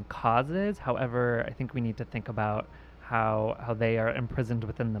causes. However, I think we need to think about how they are imprisoned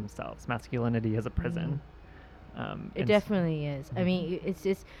within themselves. Masculinity is a prison. It definitely is. I mean, it's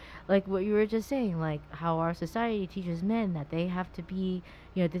just like what you were just saying, like how our society teaches men that they have to be,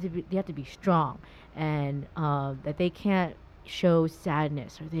 they have to be strong, and that they can't show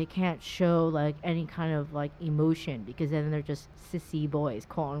sadness, or they can't show like any kind of like emotion, because then they're just sissy boys,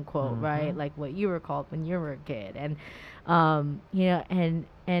 quote unquote, right? Like what you were called when you were a kid. And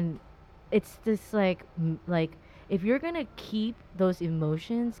and it's this like if you're gonna keep those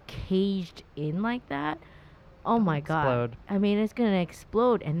emotions caged in like that, oh my god, I mean, it's gonna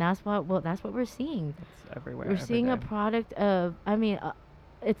explode. And that's what we're seeing. It's everywhere. We're seeing a product of, I mean,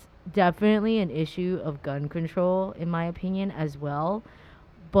 it's definitely an issue of gun control, in my opinion, as well.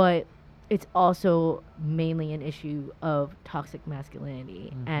 But it's also mainly an issue of toxic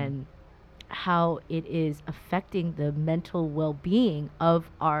masculinity and how it is affecting the mental well-being of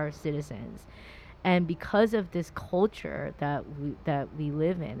our citizens. And because of this culture that we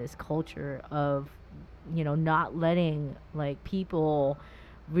live in, this culture of, not letting like people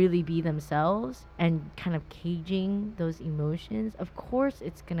really be themselves and kind of caging those emotions, of course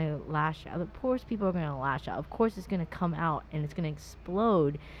it's going to lash out. Of course people are going to lash out. Of course it's going to come out and it's going to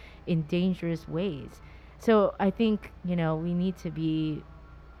explode in dangerous ways. So I think, we need to be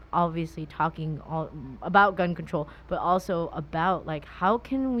obviously talking all about gun control, but also about like how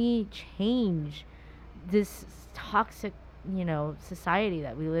can we change this toxic, society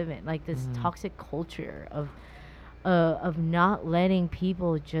that we live in, like this toxic culture of not letting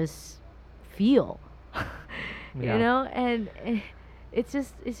people just feel, and it's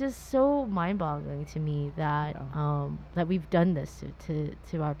just so mind-boggling to me that that we've done this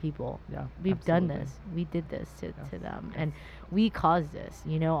to our people. We've done this. We did this to them, and we caused this.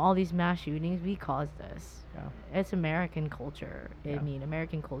 All these mass shootings, we caused this. It's American culture. I mean,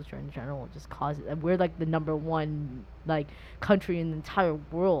 American culture in general just causes. We're like the number one like country in the entire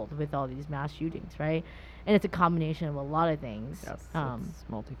world with all these mass shootings, right? And it's a combination of a lot of things. Yes, it's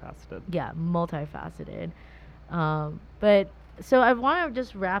multifaceted. Yeah, multifaceted. But so I want to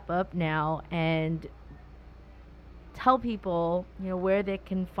just wrap up now and tell people, where they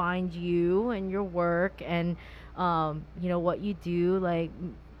can find you and your work and, what you do. Like,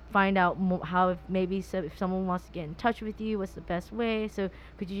 find out how if maybe if someone wants to get in touch with you, what's the best way? So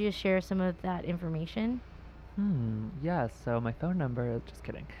could you just share some of that information? Yeah, so my phone number, just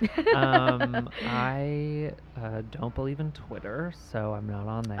kidding. I don't believe in Twitter, so I'm not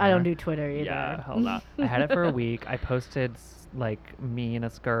on there. I don't do Twitter either. Yeah, hell no. I had it for a week. I posted like me in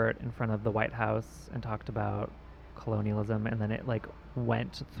a skirt in front of the White House and talked about colonialism, and then it like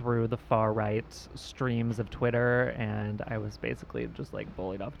went through the far right streams of Twitter, and I was basically just like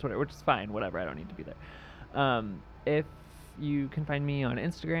bullied off Twitter, which is fine, whatever, I don't need to be there. If you can find me on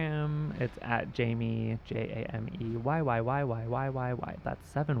Instagram, it's at Jamie, JAMEYYYYYYY. That's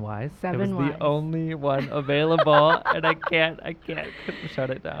 7 Ys. It was the only one available, and I can't shut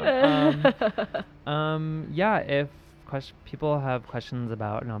it down. Yeah, if people have questions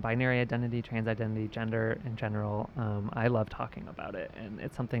about non-binary identity, trans identity, gender in general, I love talking about it, and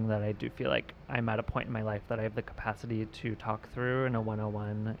it's something that I do feel like I'm at a point in my life that I have the capacity to talk through in a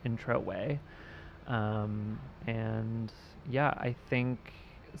 101 intro way. And yeah, I think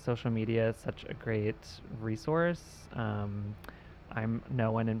social media is such a great resource. I'm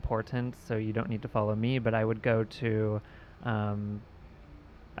no one important, so you don't need to follow me, but I would go to,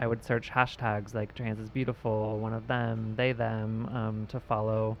 I would search hashtags like trans is beautiful, one of them, they, them, to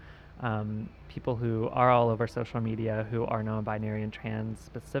follow people who are all over social media who are non-binary and trans,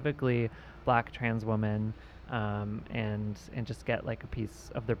 specifically Black trans women, and just get like a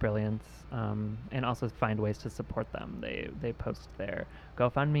piece of their brilliance, and also find ways to support them. They post their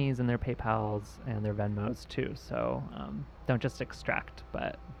GoFundMes and their PayPals and their Venmos too. So don't just extract,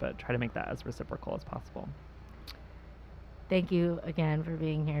 but try to make that as reciprocal as possible. Thank you again for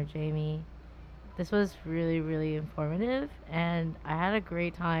being here, Jamie. This was really, really informative, and I had a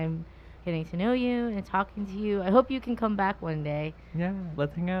great time getting to know you and talking to you. I hope you can come back one day. Yeah,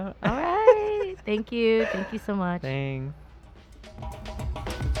 let's hang out. All right. Thank you. Thank you so much. Thanks.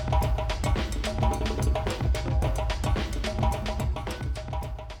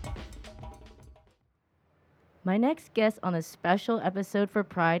 My next guest on a special episode for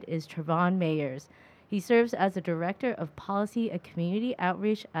Pride is Trevon Mayers. He serves as the Director of Policy and Community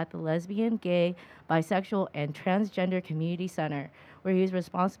Outreach at the Lesbian, Gay, Bisexual, and Transgender Community Center, where he is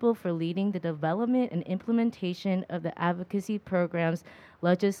responsible for leading the development and implementation of the advocacy program's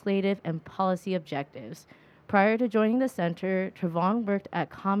legislative and policy objectives. Prior to joining the center, Trevon worked at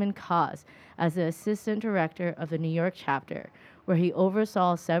Common Cause as the Assistant Director of the New York chapter, where he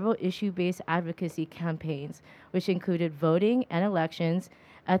oversaw several issue-based advocacy campaigns, which included voting and elections,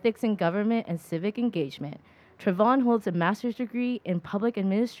 ethics in government, and civic engagement. Trevon holds a master's degree in public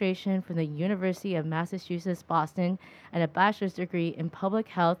administration from the University of Massachusetts, Boston, and a bachelor's degree in public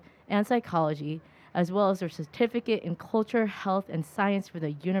health and psychology, as well as a certificate in culture, health, and science from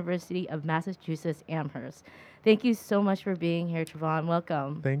the University of Massachusetts, Amherst. Thank you so much for being here, Trevon.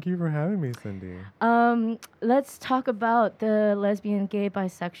 Welcome. Thank you for having me, Cindy. Let's talk about the Lesbian, Gay,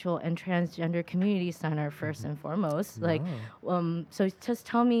 Bisexual, and Transgender Community Center first and foremost. So just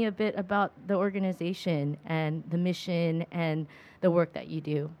tell me a bit about the organization and the mission and the work that you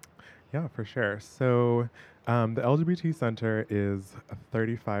do. Yeah, for sure. So the LGBT Center is a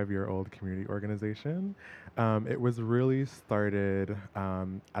 35-year-old community organization. It was really started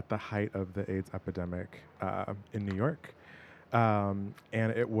at the height of the AIDS epidemic in New York. And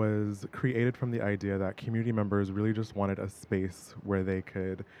it was created from the idea that community members really just wanted a space where they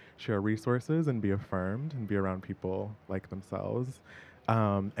could share resources and be affirmed and be around people like themselves,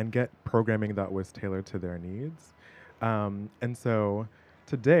 and get programming that was tailored to their needs. And so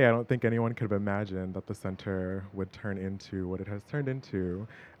today, I don't think anyone could have imagined that the center would turn into what it has turned into,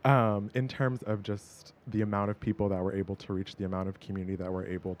 in terms of just the amount of people that we're able to reach, the amount of community that we're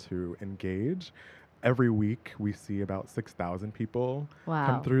able to engage. Every week, we see about 6,000 people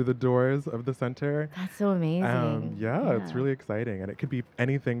come through the doors of the center. That's so amazing. Yeah, it's really exciting. And it could be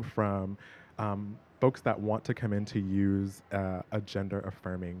anything from folks that want to come in to use a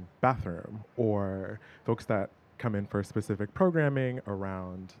gender-affirming bathroom, or folks that come in for specific programming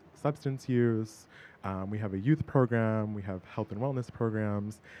around substance use. We have a youth program, we have health and wellness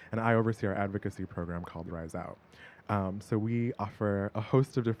programs, and I oversee our advocacy program called Rise Out. So we offer a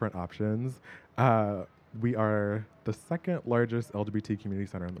host of different options. We are the second largest LGBT community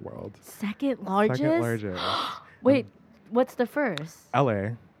center in the world. Second largest? Second largest. Wait, what's the first?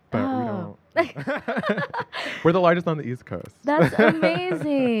 LA, but We're the largest on the East Coast. That's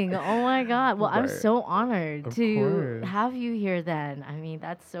amazing. Oh my God. Well, I'm Right. so honored Of to course. have you here then. I mean,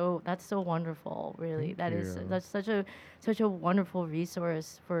 that's so wonderful, really. Thank you. That's such a wonderful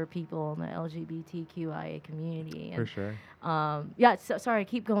resource for people in the LGBTQIA community. For And sure. yeah, so, sorry,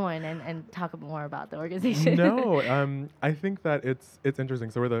 keep going and talk more about the organization. No, I think that it's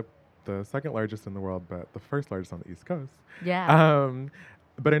interesting. So we're the second largest in the world, but the first largest on the East Coast. Yeah.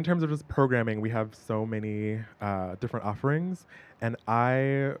 But in terms of just programming, we have so many different offerings. And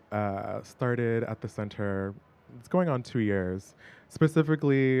I started at the center, it's going on 2 years,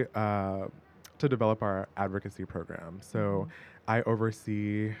 specifically to develop our advocacy program. So I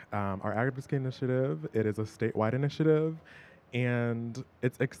oversee our advocacy initiative. It is a statewide initiative. And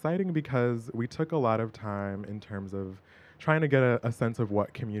it's exciting because we took a lot of time in terms of trying to get a sense of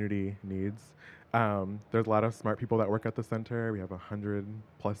what community needs. There's a lot of smart people that work at the center. We have 100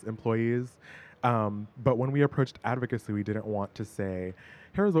 plus employees. But when we approached advocacy, we didn't want to say,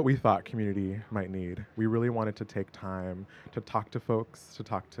 here's what we thought community might need. We really wanted to take time to talk to folks, to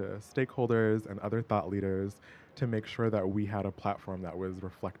talk to stakeholders and other thought leaders to make sure that we had a platform that was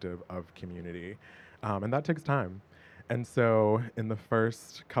reflective of community. And that takes time. And so in the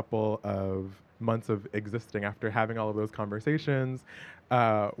first couple of months of existing, after having all of those conversations,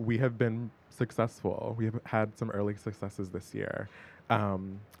 we have been successful. We have had some early successes this year.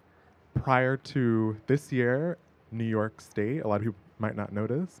 Prior to this year, New York State, a lot of people might not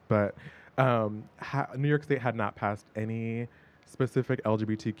notice, but New York State had not passed any specific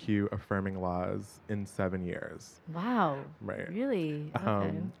LGBTQ affirming laws in 7 years. Wow. Right. Really?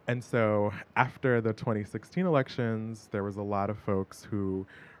 Okay. And so after the 2016 elections, there was a lot of folks who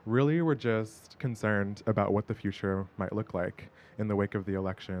really were just concerned about what the future might look like in the wake of the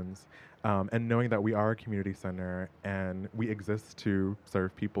elections. And knowing that we are a community center and we exist to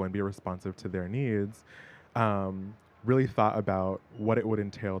serve people and be responsive to their needs, really thought about what it would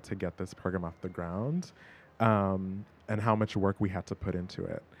entail to get this program off the ground, and how much work we had to put into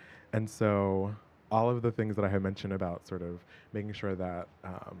it. And so all of the things that I had mentioned about sort of making sure that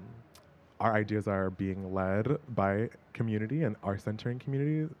our ideas are being led by community and are centering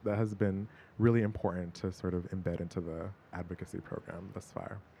community, that has been really important to sort of embed into the advocacy program thus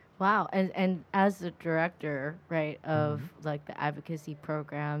far. Wow. And as the director, right, of like the advocacy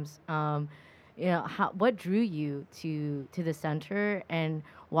programs, you know, what drew you to the center, and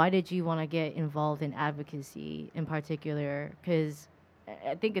why did you want to get involved in advocacy in particular? Because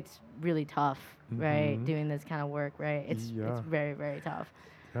I think it's really tough, right, doing this kind of work, right? It's very, very tough.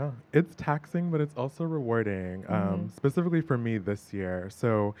 Yeah, it's taxing, but it's also rewarding, specifically for me this year.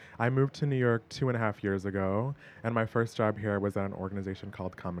 So I moved to New York 2.5 years ago, and my first job here was at an organization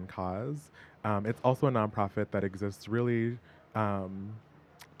called Common Cause. It's also a nonprofit that exists really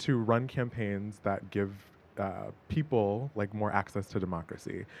to run campaigns that give people like more access to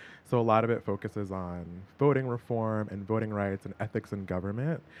democracy. So a lot of it focuses on voting reform and voting rights and ethics in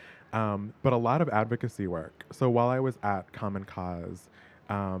government, but a lot of advocacy work. So while I was at Common Cause,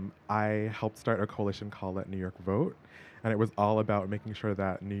 I helped start a coalition called Let New York Vote, and it was all about making sure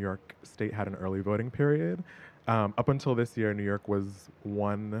that New York State had an early voting period. Up until this year, New York was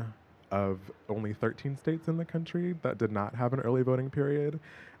one of only 13 states in the country that did not have an early voting period.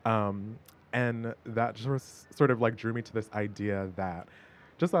 And that just sort of like drew me to this idea that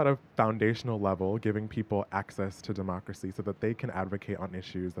just at a foundational level, giving people access to democracy so that they can advocate on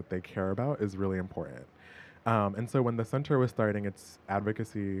issues that they care about is really important. And so when the center was starting its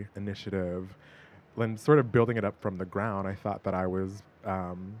advocacy initiative and sort of building it up from the ground, I thought that I was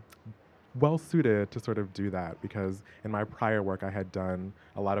well suited to sort of do that, because in my prior work, I had done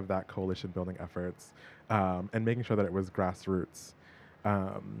a lot of that coalition building efforts and making sure that it was grassroots.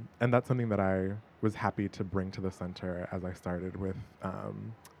 And that's something that I was happy to bring to the center as I started with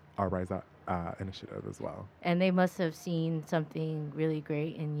our Rise Up initiative as well. And they must have seen something really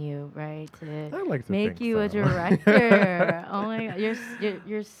great in you, right? To I like to make think you so. a director. Oh my God,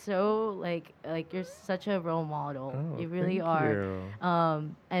 you're so like you're such a role model. Oh, You really thank are.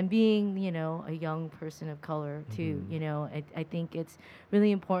 you. And being, you know, a young person of color too, you know, I think it's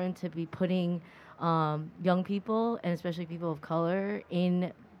really important to be putting young people, and especially people of color,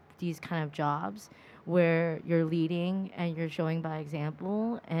 in these kind of jobs where you're leading and you're showing by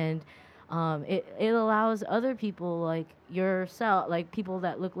example, and it allows other people like yourself, like people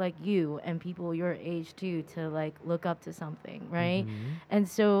that look like you and people your age too, to like look up to something, right? And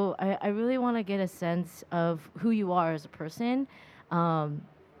so I really want to get a sense of who you are as a person.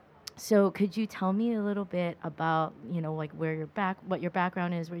 So could you tell me a little bit about, you know, like what your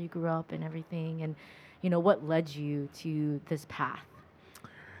background is, where you grew up and everything, and, you know, what led you to this path?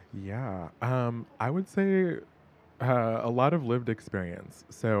 Yeah, I would say a lot of lived experience.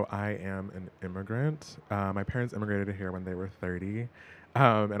 So I am an immigrant. My parents immigrated here when they were 30,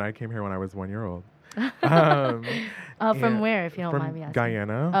 and I came here when I was 1 year old. Um, From and where, if you don't mind from me asking?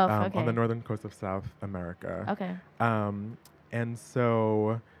 Guyana, Oh, on the okay. northern coast of South America. Okay. Um, and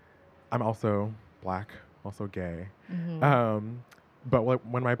so I'm also black, also gay. Mhm. Um, but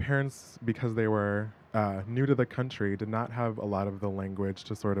when my parents, because they were new to the country, did not have a lot of the language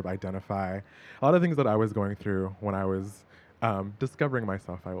to sort of identify a lot of things that I was going through when I was discovering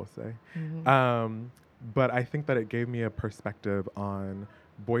myself, I will say. Mhm. But I think that it gave me a perspective on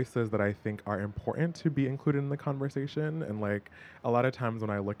voices that I think are important to be included in the conversation. And like a lot of times when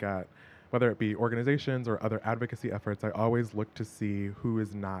I look at whether it be organizations or other advocacy efforts, I always look to see who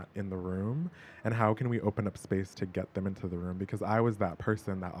is not in the room and how can we open up space to get them into the room, because I was that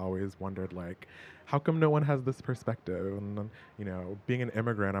person that always wondered like, how come no one has this perspective? And being an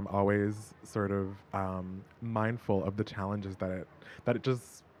immigrant, I'm always sort of mindful of the challenges that it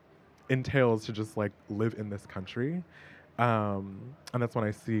just entails to just like live in this country. And that's when I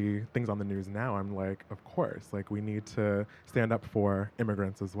see things on the news now, I'm like, of course, like we need to stand up for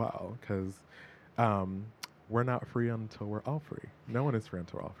immigrants as well, because um, we're not free until we're all free. No one is free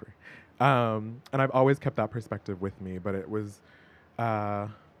until we're all free. And I've always kept that perspective with me, but it was uh,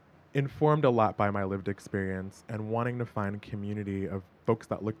 informed a lot by my lived experience and wanting to find community of folks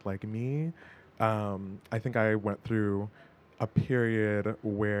that looked like me. I think I went through a period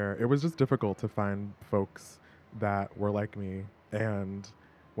where it was just difficult to find folks that were like me. And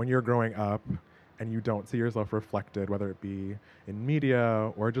when you're growing up and you don't see yourself reflected, whether it be in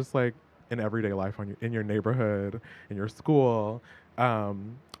media or just like in everyday life in your neighborhood, in your school,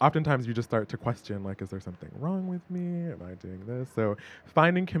 oftentimes you just start to question, like, is there something wrong with me? Am I doing this? So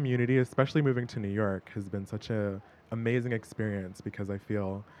finding community, especially moving to New York, has been such a amazing experience, because I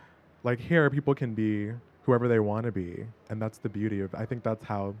feel like here people can be whoever they want to be, and that's the beauty of, I think that's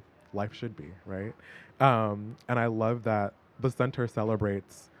how life should be, right? And I love that the center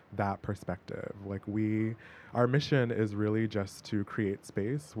celebrates that perspective. Like our mission is really just to create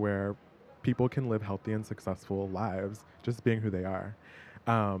space where people can live healthy and successful lives just being who they are.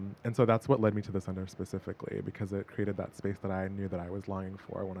 And so that's what led me to the center specifically, because it created that space that I knew that I was longing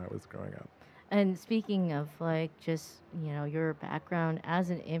for when I was growing up. And speaking of like just, your background as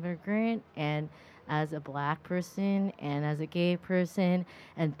an immigrant and as a black person and as a gay person,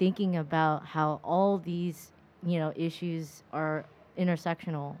 and thinking about how all these, issues are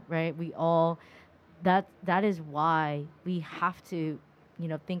intersectional, right? We all that is why we have to,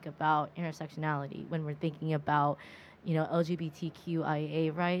 think about intersectionality when we're thinking about,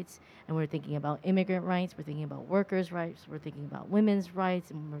 LGBTQIA rights, and we're thinking about immigrant rights, we're thinking about workers' rights, we're thinking about women's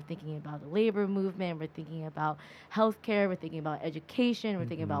rights, and we're thinking about the labor movement, we're thinking about healthcare, we're thinking about education, we're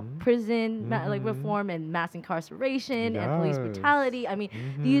thinking about Mm-hmm. prison like Mm-hmm. reform and mass incarceration and police Yes. brutality. I mean,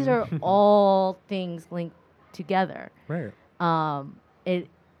 these are Mm-hmm. all things linked together. Right. Um, it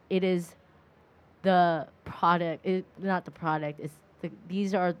it is the product, not the product,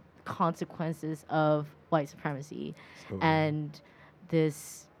 these are consequences of white supremacy Absolutely. and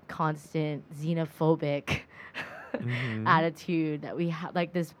this constant xenophobic Mm-hmm. attitude that we have,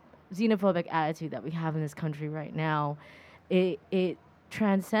 like this xenophobic attitude that we have in this country right now. It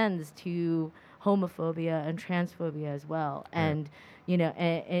transcends to homophobia and transphobia as well. Right. And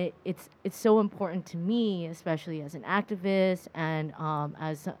it's so important to me, especially as an activist and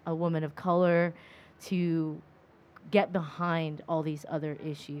as a woman of color, to get behind all these other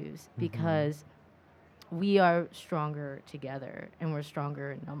issues, Mm-hmm. because we are stronger together and we're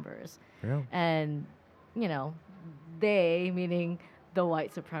stronger in numbers. Yeah. And, you know, they, meaning the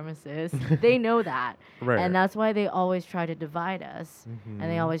white supremacists, they know that. Right. And that's why they always try to divide us. And they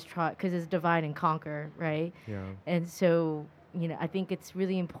Mm-hmm. always try, because it's divide and conquer, right? Yeah. And so, I think it's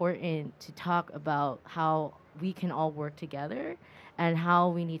really important to talk about how we can all work together and how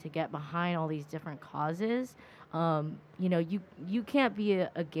we need to get behind all these different causes. You can't be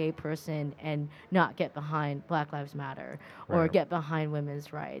a gay person and not get behind Black Lives Matter or Right. get behind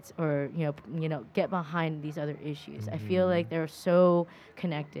women's rights, or get behind these other issues. I feel Mm-hmm. like they're so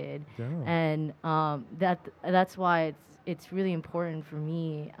connected, Yeah. and that's why it's really important for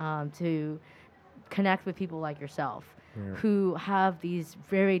me to connect with people like yourself Right. who have these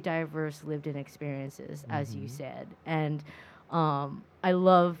very diverse lived-in experiences, as you Mm-hmm. said. And I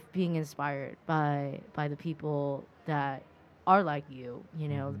love being inspired by the people that are like you. The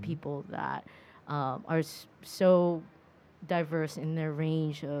Mm-hmm. people that are so diverse in their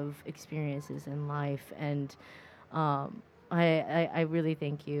range of experiences in life. And I really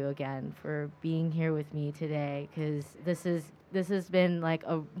thank you again for being here with me today, because this is this has been like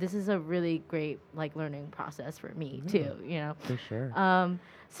this is a really great like learning process for me too, you know. For sure.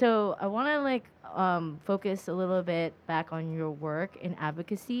 So I want to like focus a little bit back on your work in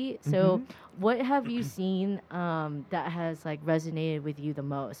advocacy. So what have you seen that has like resonated with you the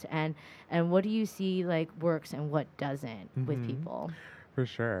most, and what do you see like works and what doesn't with people? For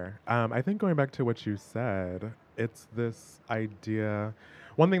sure. I think going back to what you said, it's this idea.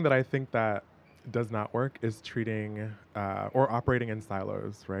 One thing that I think that does not work is treating or operating in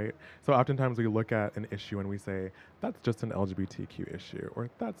silos, right? So oftentimes we look at an issue and we say, that's just an LGBTQ issue, or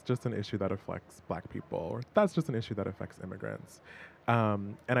that's just an issue that affects Black people, or that's just an issue that affects immigrants.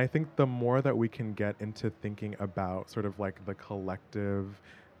 And I think the more that we can get into thinking about sort of like the collective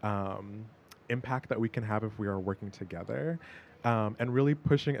impact that we can have if we are working together, and really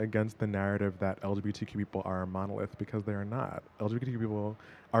pushing against the narrative that LGBTQ people are a monolith, because they are not. LGBTQ people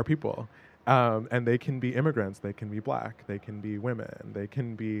are people. And they can be immigrants, they can be Black, they can be women, they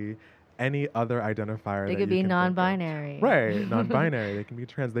can be any other identifier. They could be non-binary. Right, non-binary. They can be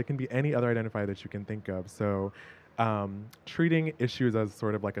trans. They can be any other identifier that you can think of. So treating issues as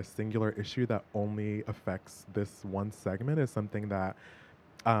sort of like a singular issue that only affects this one segment is something that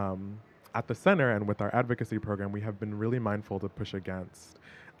at the center and with our advocacy program, we have been really mindful to push against.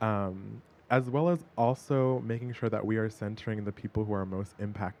 As well as also making sure that we are centering the people who are most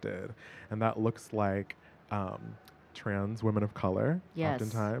impacted. And that looks like trans women of color,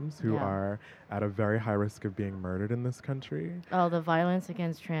 oftentimes, who are at a very high risk of being murdered in this country. Oh, the violence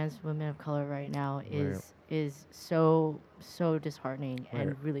against trans women of color right now is so disheartening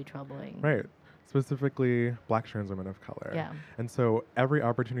and really troubling. Right. Specifically Black trans women of color. Yeah. And so every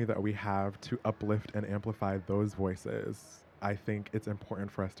opportunity that we have to uplift and amplify those voices, I think it's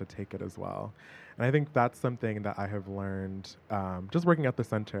important for us to take it as well. And I think that's something that I have learned just working at the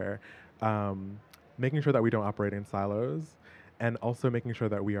center, making sure that we don't operate in silos, and also making sure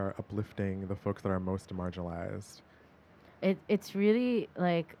that we are uplifting the folks that are most marginalized. It's really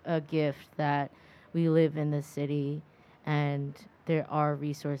like a gift that we live in the city and there are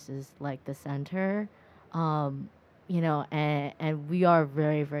resources like the center, you know, and we are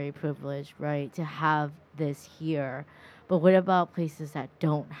very, very privileged, right, to have this here. But what about places that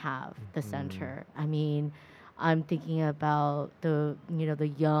don't have the center? I mean, I'm thinking about the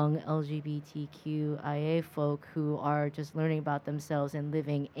young LGBTQIA folk who are just learning about themselves and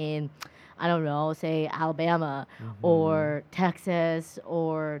living in, I don't know, say Alabama or Texas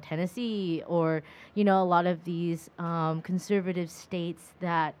or Tennessee or, you know, a lot of these conservative states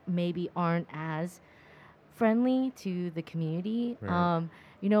that maybe aren't as friendly to the community. Right.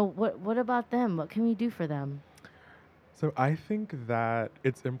 You know, what about them? What can we do for them? So I think that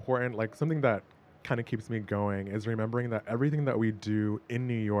it's important, like something that kind of keeps me going is remembering that everything that we do in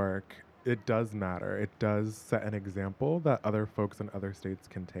New York, it does matter. It does set an example that other folks in other states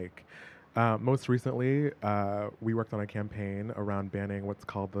can take. Most recently, we worked on a campaign around banning what's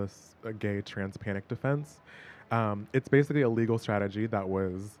called the gay trans panic defense. It's basically a legal strategy that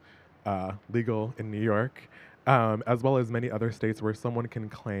was legal in New York, as well as many other states, where someone can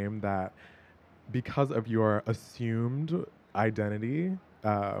claim that because of your assumed identity,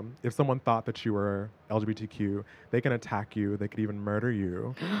 if someone thought that you were LGBTQ, they can attack you, they could even murder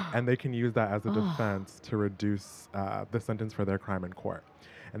you, and they can use that as a defense to reduce the sentence for their crime in court.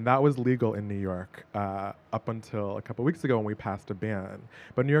 And that was legal in New York up until a couple weeks ago when we passed a ban.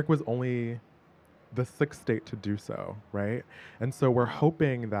 But New York was only the 6th state to do so, right? And so we're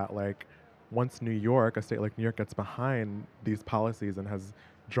hoping that, like, once New York, a state like New York, gets behind these policies and has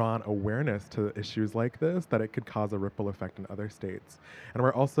drawn awareness to issues like this, that it could cause a ripple effect in other states. And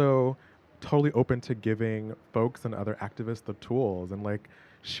we're also totally open to giving folks and other activists the tools and like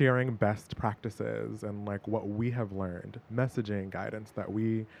sharing best practices and like what we have learned, messaging guidance that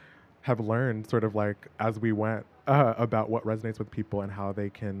we have learned sort of like as we went about what resonates with people and how they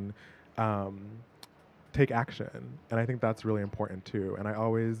can take action. And I think that's really important too. And I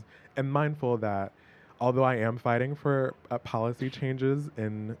always am mindful that although I am fighting for policy changes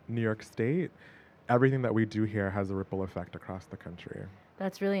in New York State, everything that we do here has a ripple effect across the country.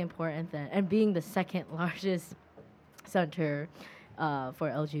 That's really important then. And being the second largest center for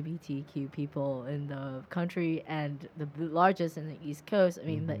LGBTQ people in the country and the largest in the East Coast, I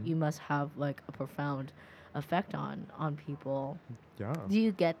mean, that you must have like a profound effect on people. Yeah. Do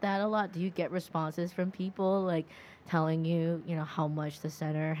you get that a lot? Do you get responses from people like telling you, you know, how much the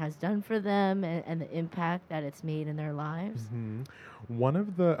center has done for them and the impact that it's made in their lives? One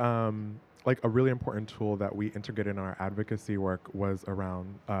of the like a really important tool that we integrated in our advocacy work was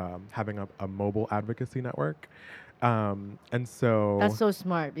around having a mobile advocacy network. And so That's so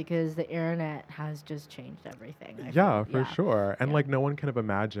smart because the internet has just changed everything. I yeah, feel. for Yeah. sure. And Yeah. like no one can have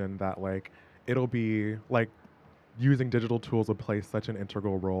imagined that like it'll be like using digital tools will play such an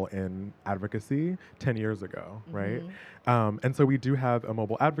integral role in advocacy 10 years ago, right? And so we do have a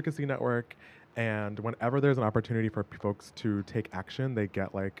mobile advocacy network, and whenever there's an opportunity for folks to take action, they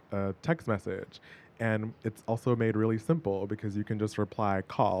get like a text message. And it's also made really simple because you can just reply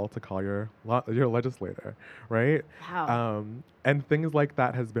call to call your legislator, right? Wow. And things like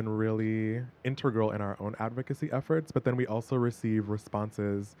that has been really integral in our own advocacy efforts. But then we also receive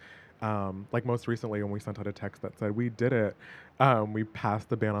responses, like most recently when we sent out a text that said we did it. We passed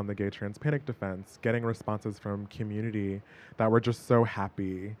the ban on the gay trans panic defense, getting responses from community that were just so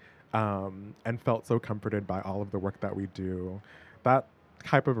happy, and felt so comforted by all of the work that we do. That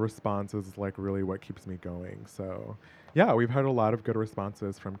type of response is like really what keeps me going. So yeah, we've had a lot of good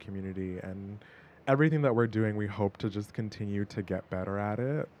responses from community, and everything that we're doing, we hope to just continue to get better at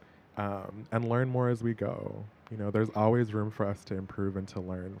it, and learn more as we go. You know, there's always room for us to improve and to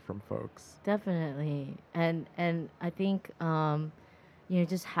learn from folks. Definitely. And I think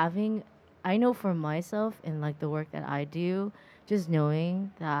just having, I know for myself and like the work that I do, just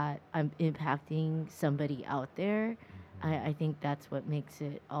knowing that I'm impacting somebody out there, I think that's what makes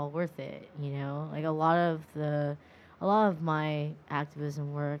it all worth it, you know? Like a lot of my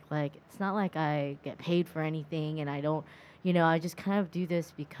activism work, like it's not like I get paid for anything and I don't, I just kind of do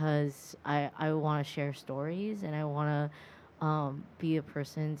this because I want to share stories and I want to be a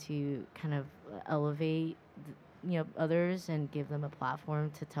person to kind of elevate others and give them a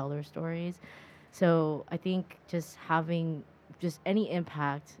platform to tell their stories. So I think just having just any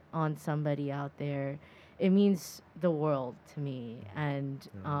impact on somebody out there, it means the world to me. And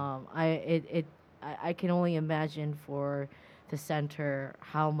I can only imagine for the center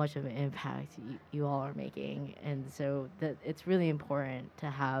how much of an impact you all are making. And so that it's really important to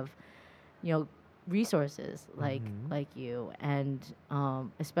have, resources like you, and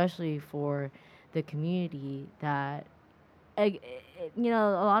especially for the community that a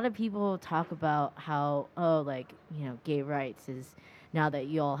lot of people talk about how, oh, like, gay rights is, now that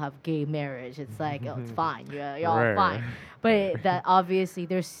you all have gay marriage, it's like, oh, it's fine, y'all are fine. But that obviously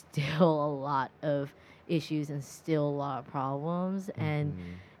there's still a lot of issues and still a lot of problems. And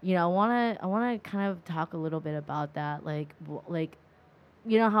I want to kind of talk a little bit about that, like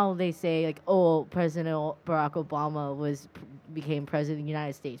how they say, like, oh, President Barack Obama became president of the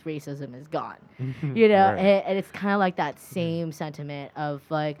United States, racism is gone. Right. And it's kind of like that same sentiment of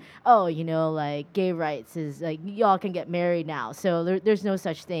like, oh, like gay rights is like y'all can get married now, so there's no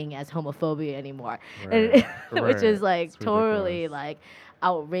such thing as homophobia anymore, Right. which is like It's totally ridiculous. like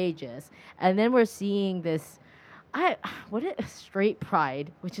outrageous. And then we're seeing this. What a straight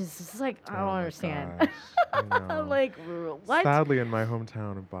pride, which is just like I Oh don't my understand. gosh, I I'm know. like, what? Sadly, in my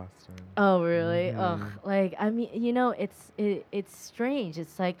hometown of Boston. Oh, really? Ugh. Mhm. Like, I mean, it's strange.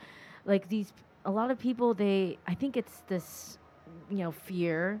 It's like these a lot of people, I think it's this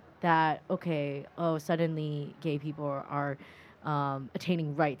fear that, okay, oh, suddenly gay people are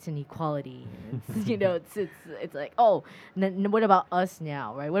attaining rights and equality. It's, it's like, oh, what about us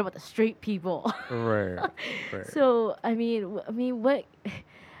now, right? What about the straight people? Right. Right. So what?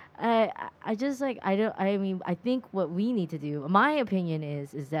 I just like I don't I mean I think what we need to do, my opinion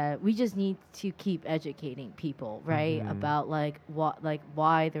is that we just need to keep educating people, right, about like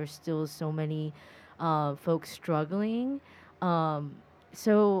why there's still so many folks struggling.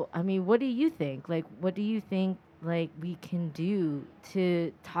 So what do you think? Like, what do you think like we can do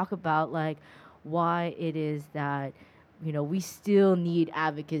to talk about like why it is that we still need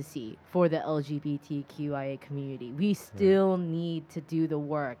advocacy for the LGBTQIA community. We still need to do the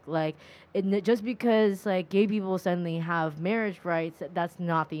work. Like, just because like gay people suddenly have marriage rights, that's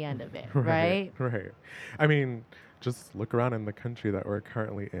not the end of it, right? Right. I mean, just look around in the country that we're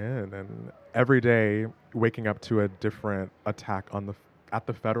currently in, and every day waking up to a different attack at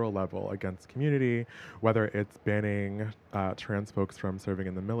the federal level against community, whether it's banning trans folks from serving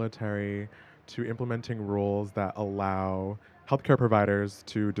in the military, to implementing rules that allow healthcare providers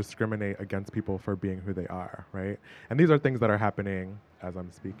to discriminate against people for being who they are, right? And these are things that are happening as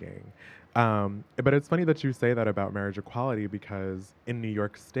I'm speaking. But it's funny that you say that about marriage equality, because in New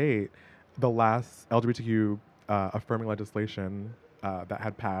York State, the last LGBTQ affirming legislation that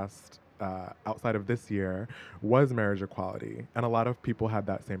had passed outside of this year was marriage equality. And a lot of people had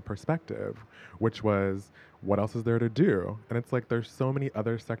that same perspective, which was, what else is there to do? And it's like there's so many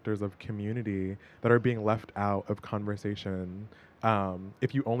other sectors of community that are being left out of conversation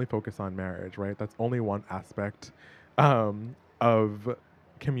if you only focus on marriage, right? That's only one aspect of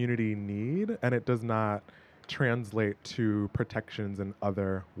community need, and it does not translate to protections in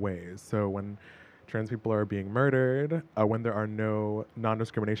other ways. So when trans people are being murdered, when there are no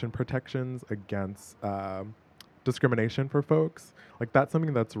non-discrimination protections against discrimination for folks, like that's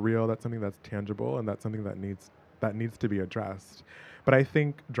something that's real, that's something that's tangible, and that's something that needs to be addressed. But I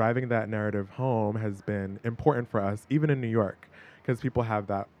think driving that narrative home has been important for us, even in New York, because people have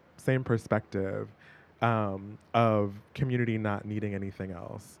that same perspective of community not needing anything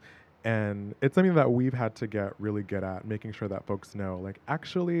else. And it's something that we've had to get really good at, making sure that folks know, like,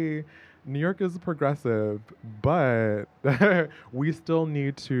 actually, New York is progressive, but we still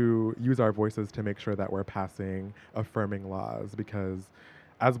need to use our voices to make sure that we're passing affirming laws, because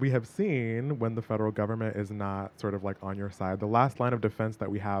as we have seen, when the federal government is not sort of like on your side, the last line of defense that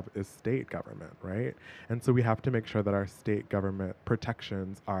we have is state government, right? And so we have to make sure that our state government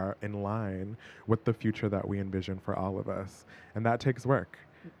protections are in line with the future that we envision for all of us. And that takes work.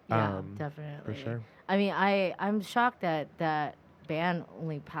 Yeah, definitely. For sure. I mean, I'm shocked that that ban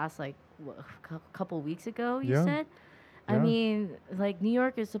only passed like a couple weeks ago. You Yeah. said. I Yeah. mean, like New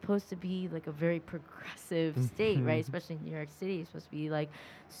York is supposed to be like a very progressive state, right? Especially New York City is supposed to be like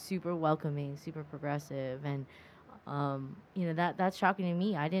super welcoming, super progressive, and you know that's shocking to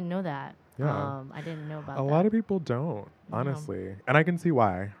me. I didn't know that. Yeah. I didn't know about A that. lot of people don't, Yeah. honestly. And I can see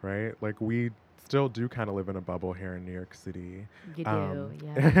why, right? Like, we still do kind of live in a bubble here in New York City. You do,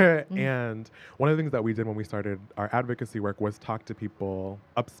 yeah. And one of the things that we did when we started our advocacy work was talk to people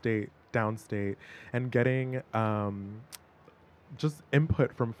upstate, downstate, and getting just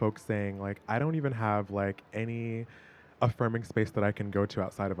input from folks saying, like, I don't even have like any affirming space that I can go to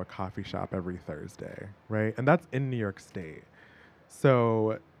outside of a coffee shop every Thursday, right? And that's in New York State.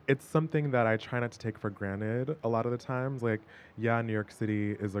 So it's something that I try not to take for granted a lot of the times. Like, yeah, New York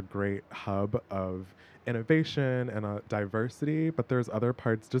City is a great hub of innovation and diversity, but there's other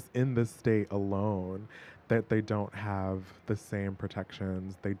parts just in this state alone that they don't have the same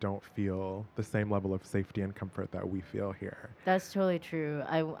protections. They don't feel the same level of safety and comfort that we feel here. That's totally true.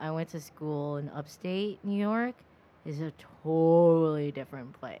 I went to school in upstate New York. Is a totally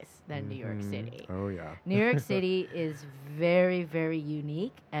different place than New York City. Oh, yeah. New York City is very, very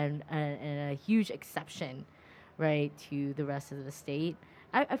unique and a huge exception, right, to the rest of the state.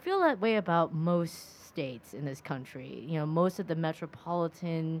 I feel that way about most states in this country. You know, most of the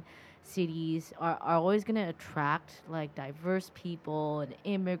metropolitan cities are always going to attract like diverse people and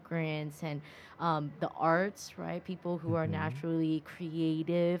immigrants and the arts, right? People who are naturally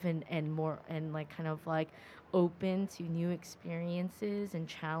creative and more and like kind of like open to new experiences and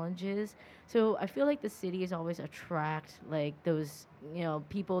challenges. So I feel like the cities always attract like those, you know,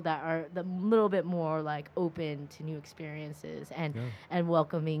 people that are the little bit more like open to new experiences and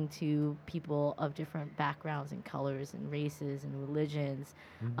welcoming to people of different backgrounds and colors and races and religions.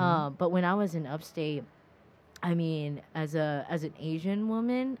 But when I was in upstate, I mean, as an Asian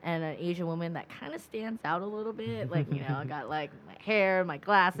woman and an Asian woman that kind of stands out a little bit, like, you know, I got like my hair, my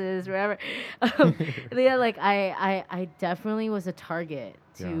glasses, whatever. Yeah, like I definitely was a target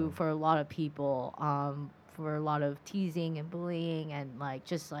for a lot of people, for a lot of teasing and bullying and like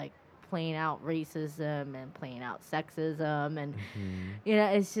just like playing out racism and playing out sexism and you know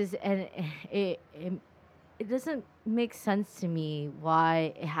it's just and it doesn't make sense to me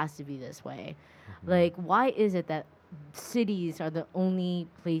why it has to be this way. Like, why is it that cities are the only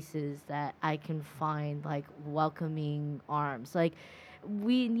places that I can find like welcoming arms? Like,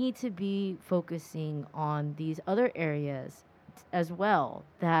 we need to be focusing on these other areas as well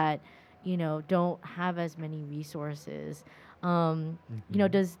that, you know, don't have as many resources. You know,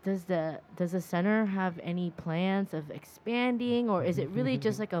 does the center have any plans of expanding, or is it really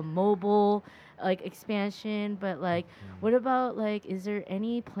just like a mobile like expansion? But like, what about like, is there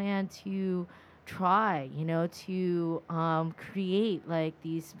any plan to try, you know, to create like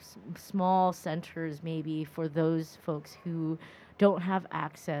these small centers maybe for those folks who don't have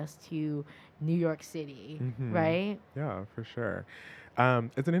access to New York City, right? Yeah, for sure.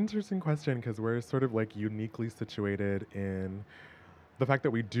 It's an interesting question because we're sort of like uniquely situated in the fact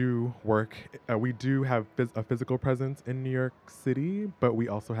that we do work, we do have a physical presence in New York City, but we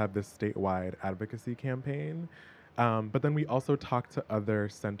also have this statewide advocacy campaign. But then we also talk to other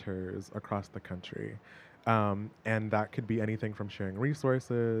centers across the country. And that could be anything from sharing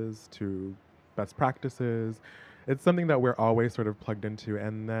resources to best practices. It's something that we're always sort of plugged into.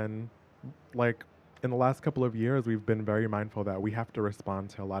 And then, like, in the last couple of years, we've been very mindful that we have to respond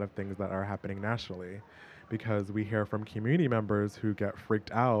to a lot of things that are happening nationally, because we hear from community members who get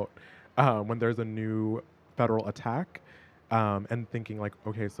freaked out when there's a new federal attack. and thinking like,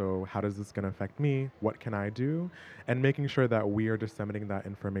 okay, so how does this going to affect me? What can I do? And making sure that we are disseminating that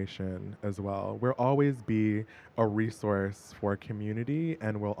information as well. We'll always be a resource for community,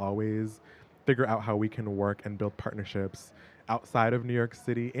 and we'll always figure out how we can work and build partnerships outside of New York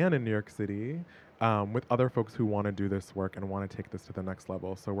City and in New York City with other folks who want to do this work and want to take this to the next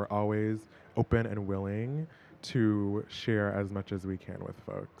level. So we're always open and willing to share as much as we can with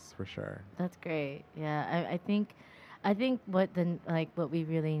folks, for sure. That's great. Yeah, I think what we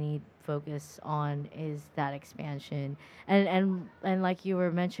really need focus on is that expansion, and like you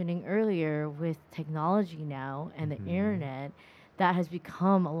were mentioning earlier, with technology now and the internet, that has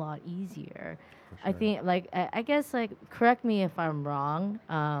become a lot easier. For I sure. think I guess like correct me if I'm wrong,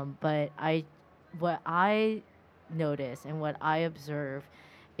 but what I notice and what I observe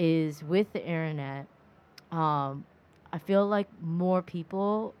is with the internet, um, I feel like more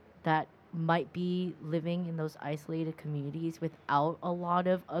people that might be living in those isolated communities without a lot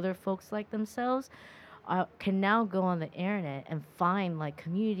of other folks like themselves can now go on the internet and find like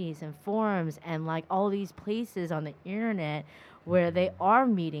communities and forums and like all these places on the internet where they are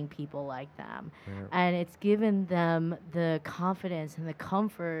meeting people like them, Yeah. and it's given them the confidence and the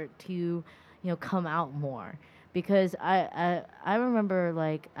comfort to come out more. Because I remember,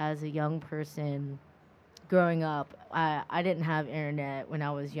 like, as a young person growing up, I didn't have internet when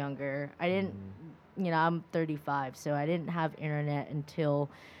I was younger. I didn't, I'm 35, so I didn't have internet until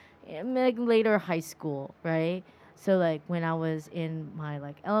like later high school, right? So like when I was in my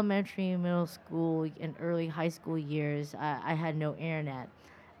like elementary, middle school, and early high school years, I had no internet.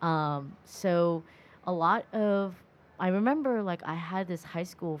 So a lot of I remember like I had this high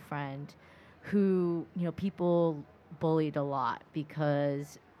school friend who people bullied a lot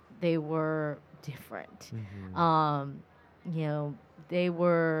because they were different. Um, they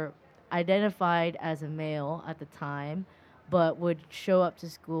were identified as a male at the time, but would show up to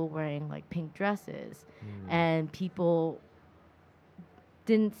school wearing like pink dresses, and people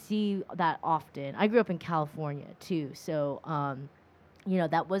didn't see that often. I grew up in California too, so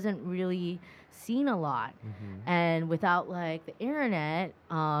that wasn't really seen a lot. And without like the internet,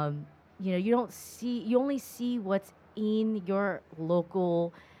 you only see what's in your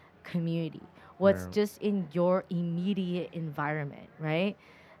local community, what's Yeah. just in your immediate environment, right?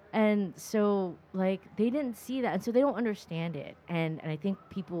 And so like they didn't see that, and so they don't understand it, and I think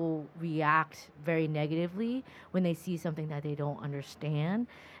people react very negatively when they see something that they don't understand.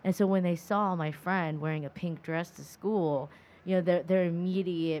 And so when they saw my friend wearing a pink dress to school, their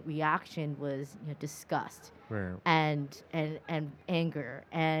immediate reaction was disgust Right. and anger,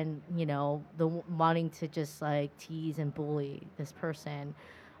 and wanting to just like tease and bully this person.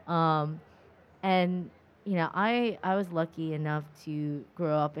 Um, and I was lucky enough to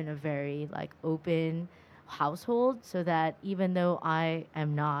grow up in a very like open household, so that even though I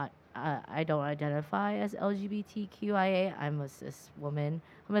am not I don't identify as LGBTQIA, I'm a cis woman.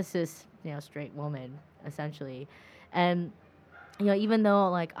 I'm a cis straight woman essentially. And even though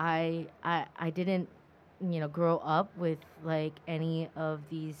like I didn't grow up with like any of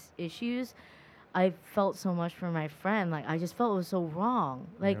these issues, I felt so much for my friend. Like I just felt it was so wrong.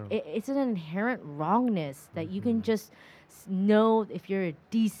 Like Yeah. it's an inherent wrongness that you can just know if you're a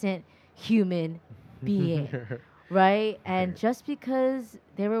decent human being, right? And Right. just because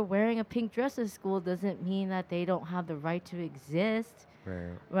they were wearing a pink dress at school doesn't mean that they don't have the right to exist,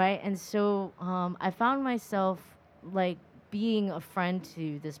 Right. right? And so I found myself like being a friend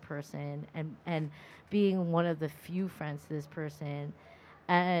to this person, and being one of the few friends to this person.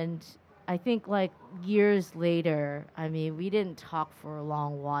 And I think like years later, I mean, we didn't talk for a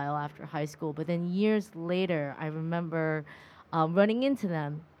long while after high school, but then years later, I remember running into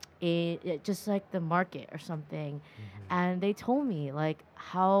them just like the market or something. And they told me like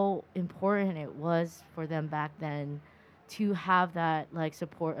how important it was for them back then to have that like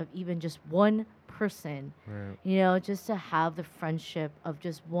support of even just one person, Right. just to have the friendship of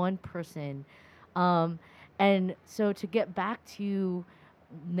just one person. Um, and so to get back to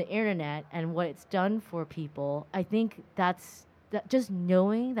the internet and what it's done for people, I think that just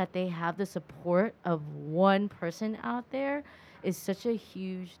knowing that they have the support of one person out there is such a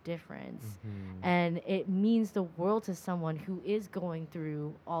huge difference. And it means the world to someone who is going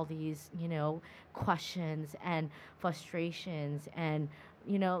through all these, questions and frustrations. And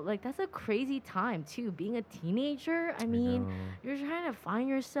like that's a crazy time too, being a teenager. I mean, know. you're trying to find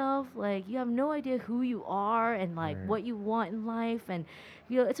yourself, like you have no idea who you are and like Right. what you want in life. And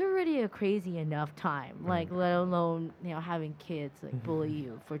it's already a crazy enough time, like Right. let alone having kids like bully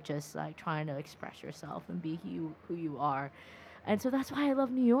you for just like trying to express yourself and be who you are. And so that's why I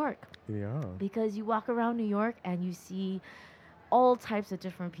love New York. Yeah. Because you walk around New York and you see all types of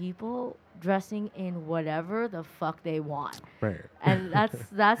different people dressing in whatever the fuck they want. Right. And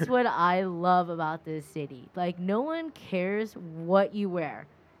that's what I love about this city. Like, no one cares what you wear.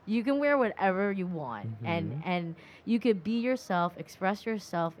 You can wear whatever you want, and you could be yourself, express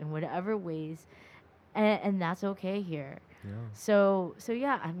yourself in whatever ways, and that's okay here. Yeah. So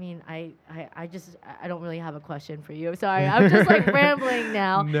yeah, I mean, I don't really have a question for you. Sorry, I'm just like rambling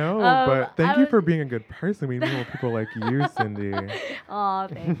now. No, but thank you for being a good person. We need more people like you, Cindy. Oh,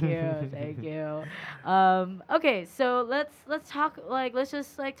 thank you, thank you. Okay, so let's talk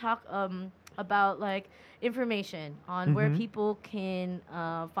talk about like information on where people can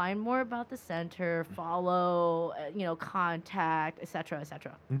find more about the center, follow, contact, etc.,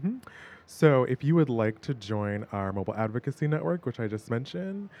 etc. So if you would like to join our mobile advocacy network, which I just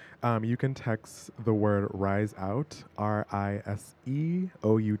mentioned, you can text the word RISE OUT,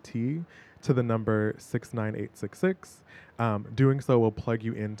 RISEOUT, to the number 69866. Doing so will plug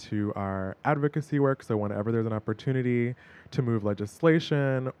you into our advocacy work. So whenever there's an opportunity to move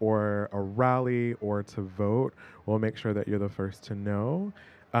legislation or a rally or to vote, we'll make sure that you're the first to know.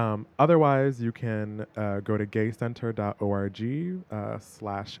 Otherwise, you can go to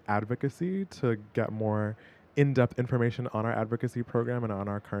gaycenter.org/advocacy to get more in-depth information on our advocacy program and on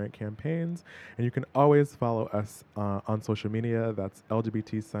our current campaigns. And you can always follow us on social media. That's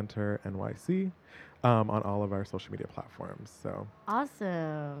LGBT Center NYC on all of our social media platforms. So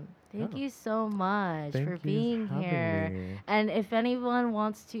awesome. Thank you so much Thank for you being having here. me. And if anyone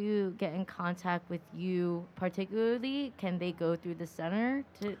wants to get in contact with you particularly, can they go through the center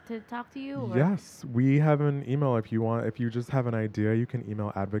to talk to you? Or? Yes, we have an email if you want. If you just have an idea, you can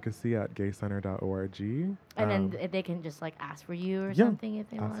email advocacy@gaycenter.org. And then they can just like ask for you or something if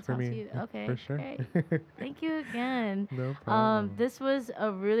they want to talk to you. Okay, for sure. Great. Thank you again. No problem. This was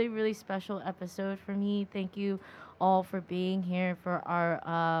a really, really special episode for me. Thank you all for being here for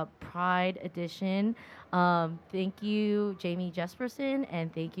our Pride edition. Thank you, Jamie Jesperson,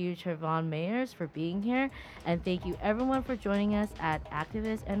 and thank you, Trevon Mayers, for being here. And thank you, everyone, for joining us at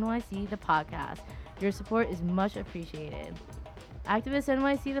Activist NYC, the podcast. Your support is much appreciated. Activist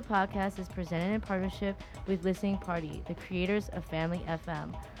NYC, the podcast, is presented in partnership with Listening Party, the creators of Family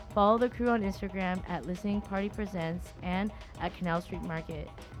FM. Follow the crew on Instagram at Listening Party Presents and at Canal Street Market.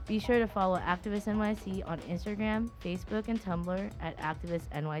 Be sure to follow Activist NYC on Instagram, Facebook, and Tumblr at Activist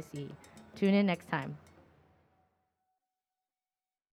NYC. Tune in next time.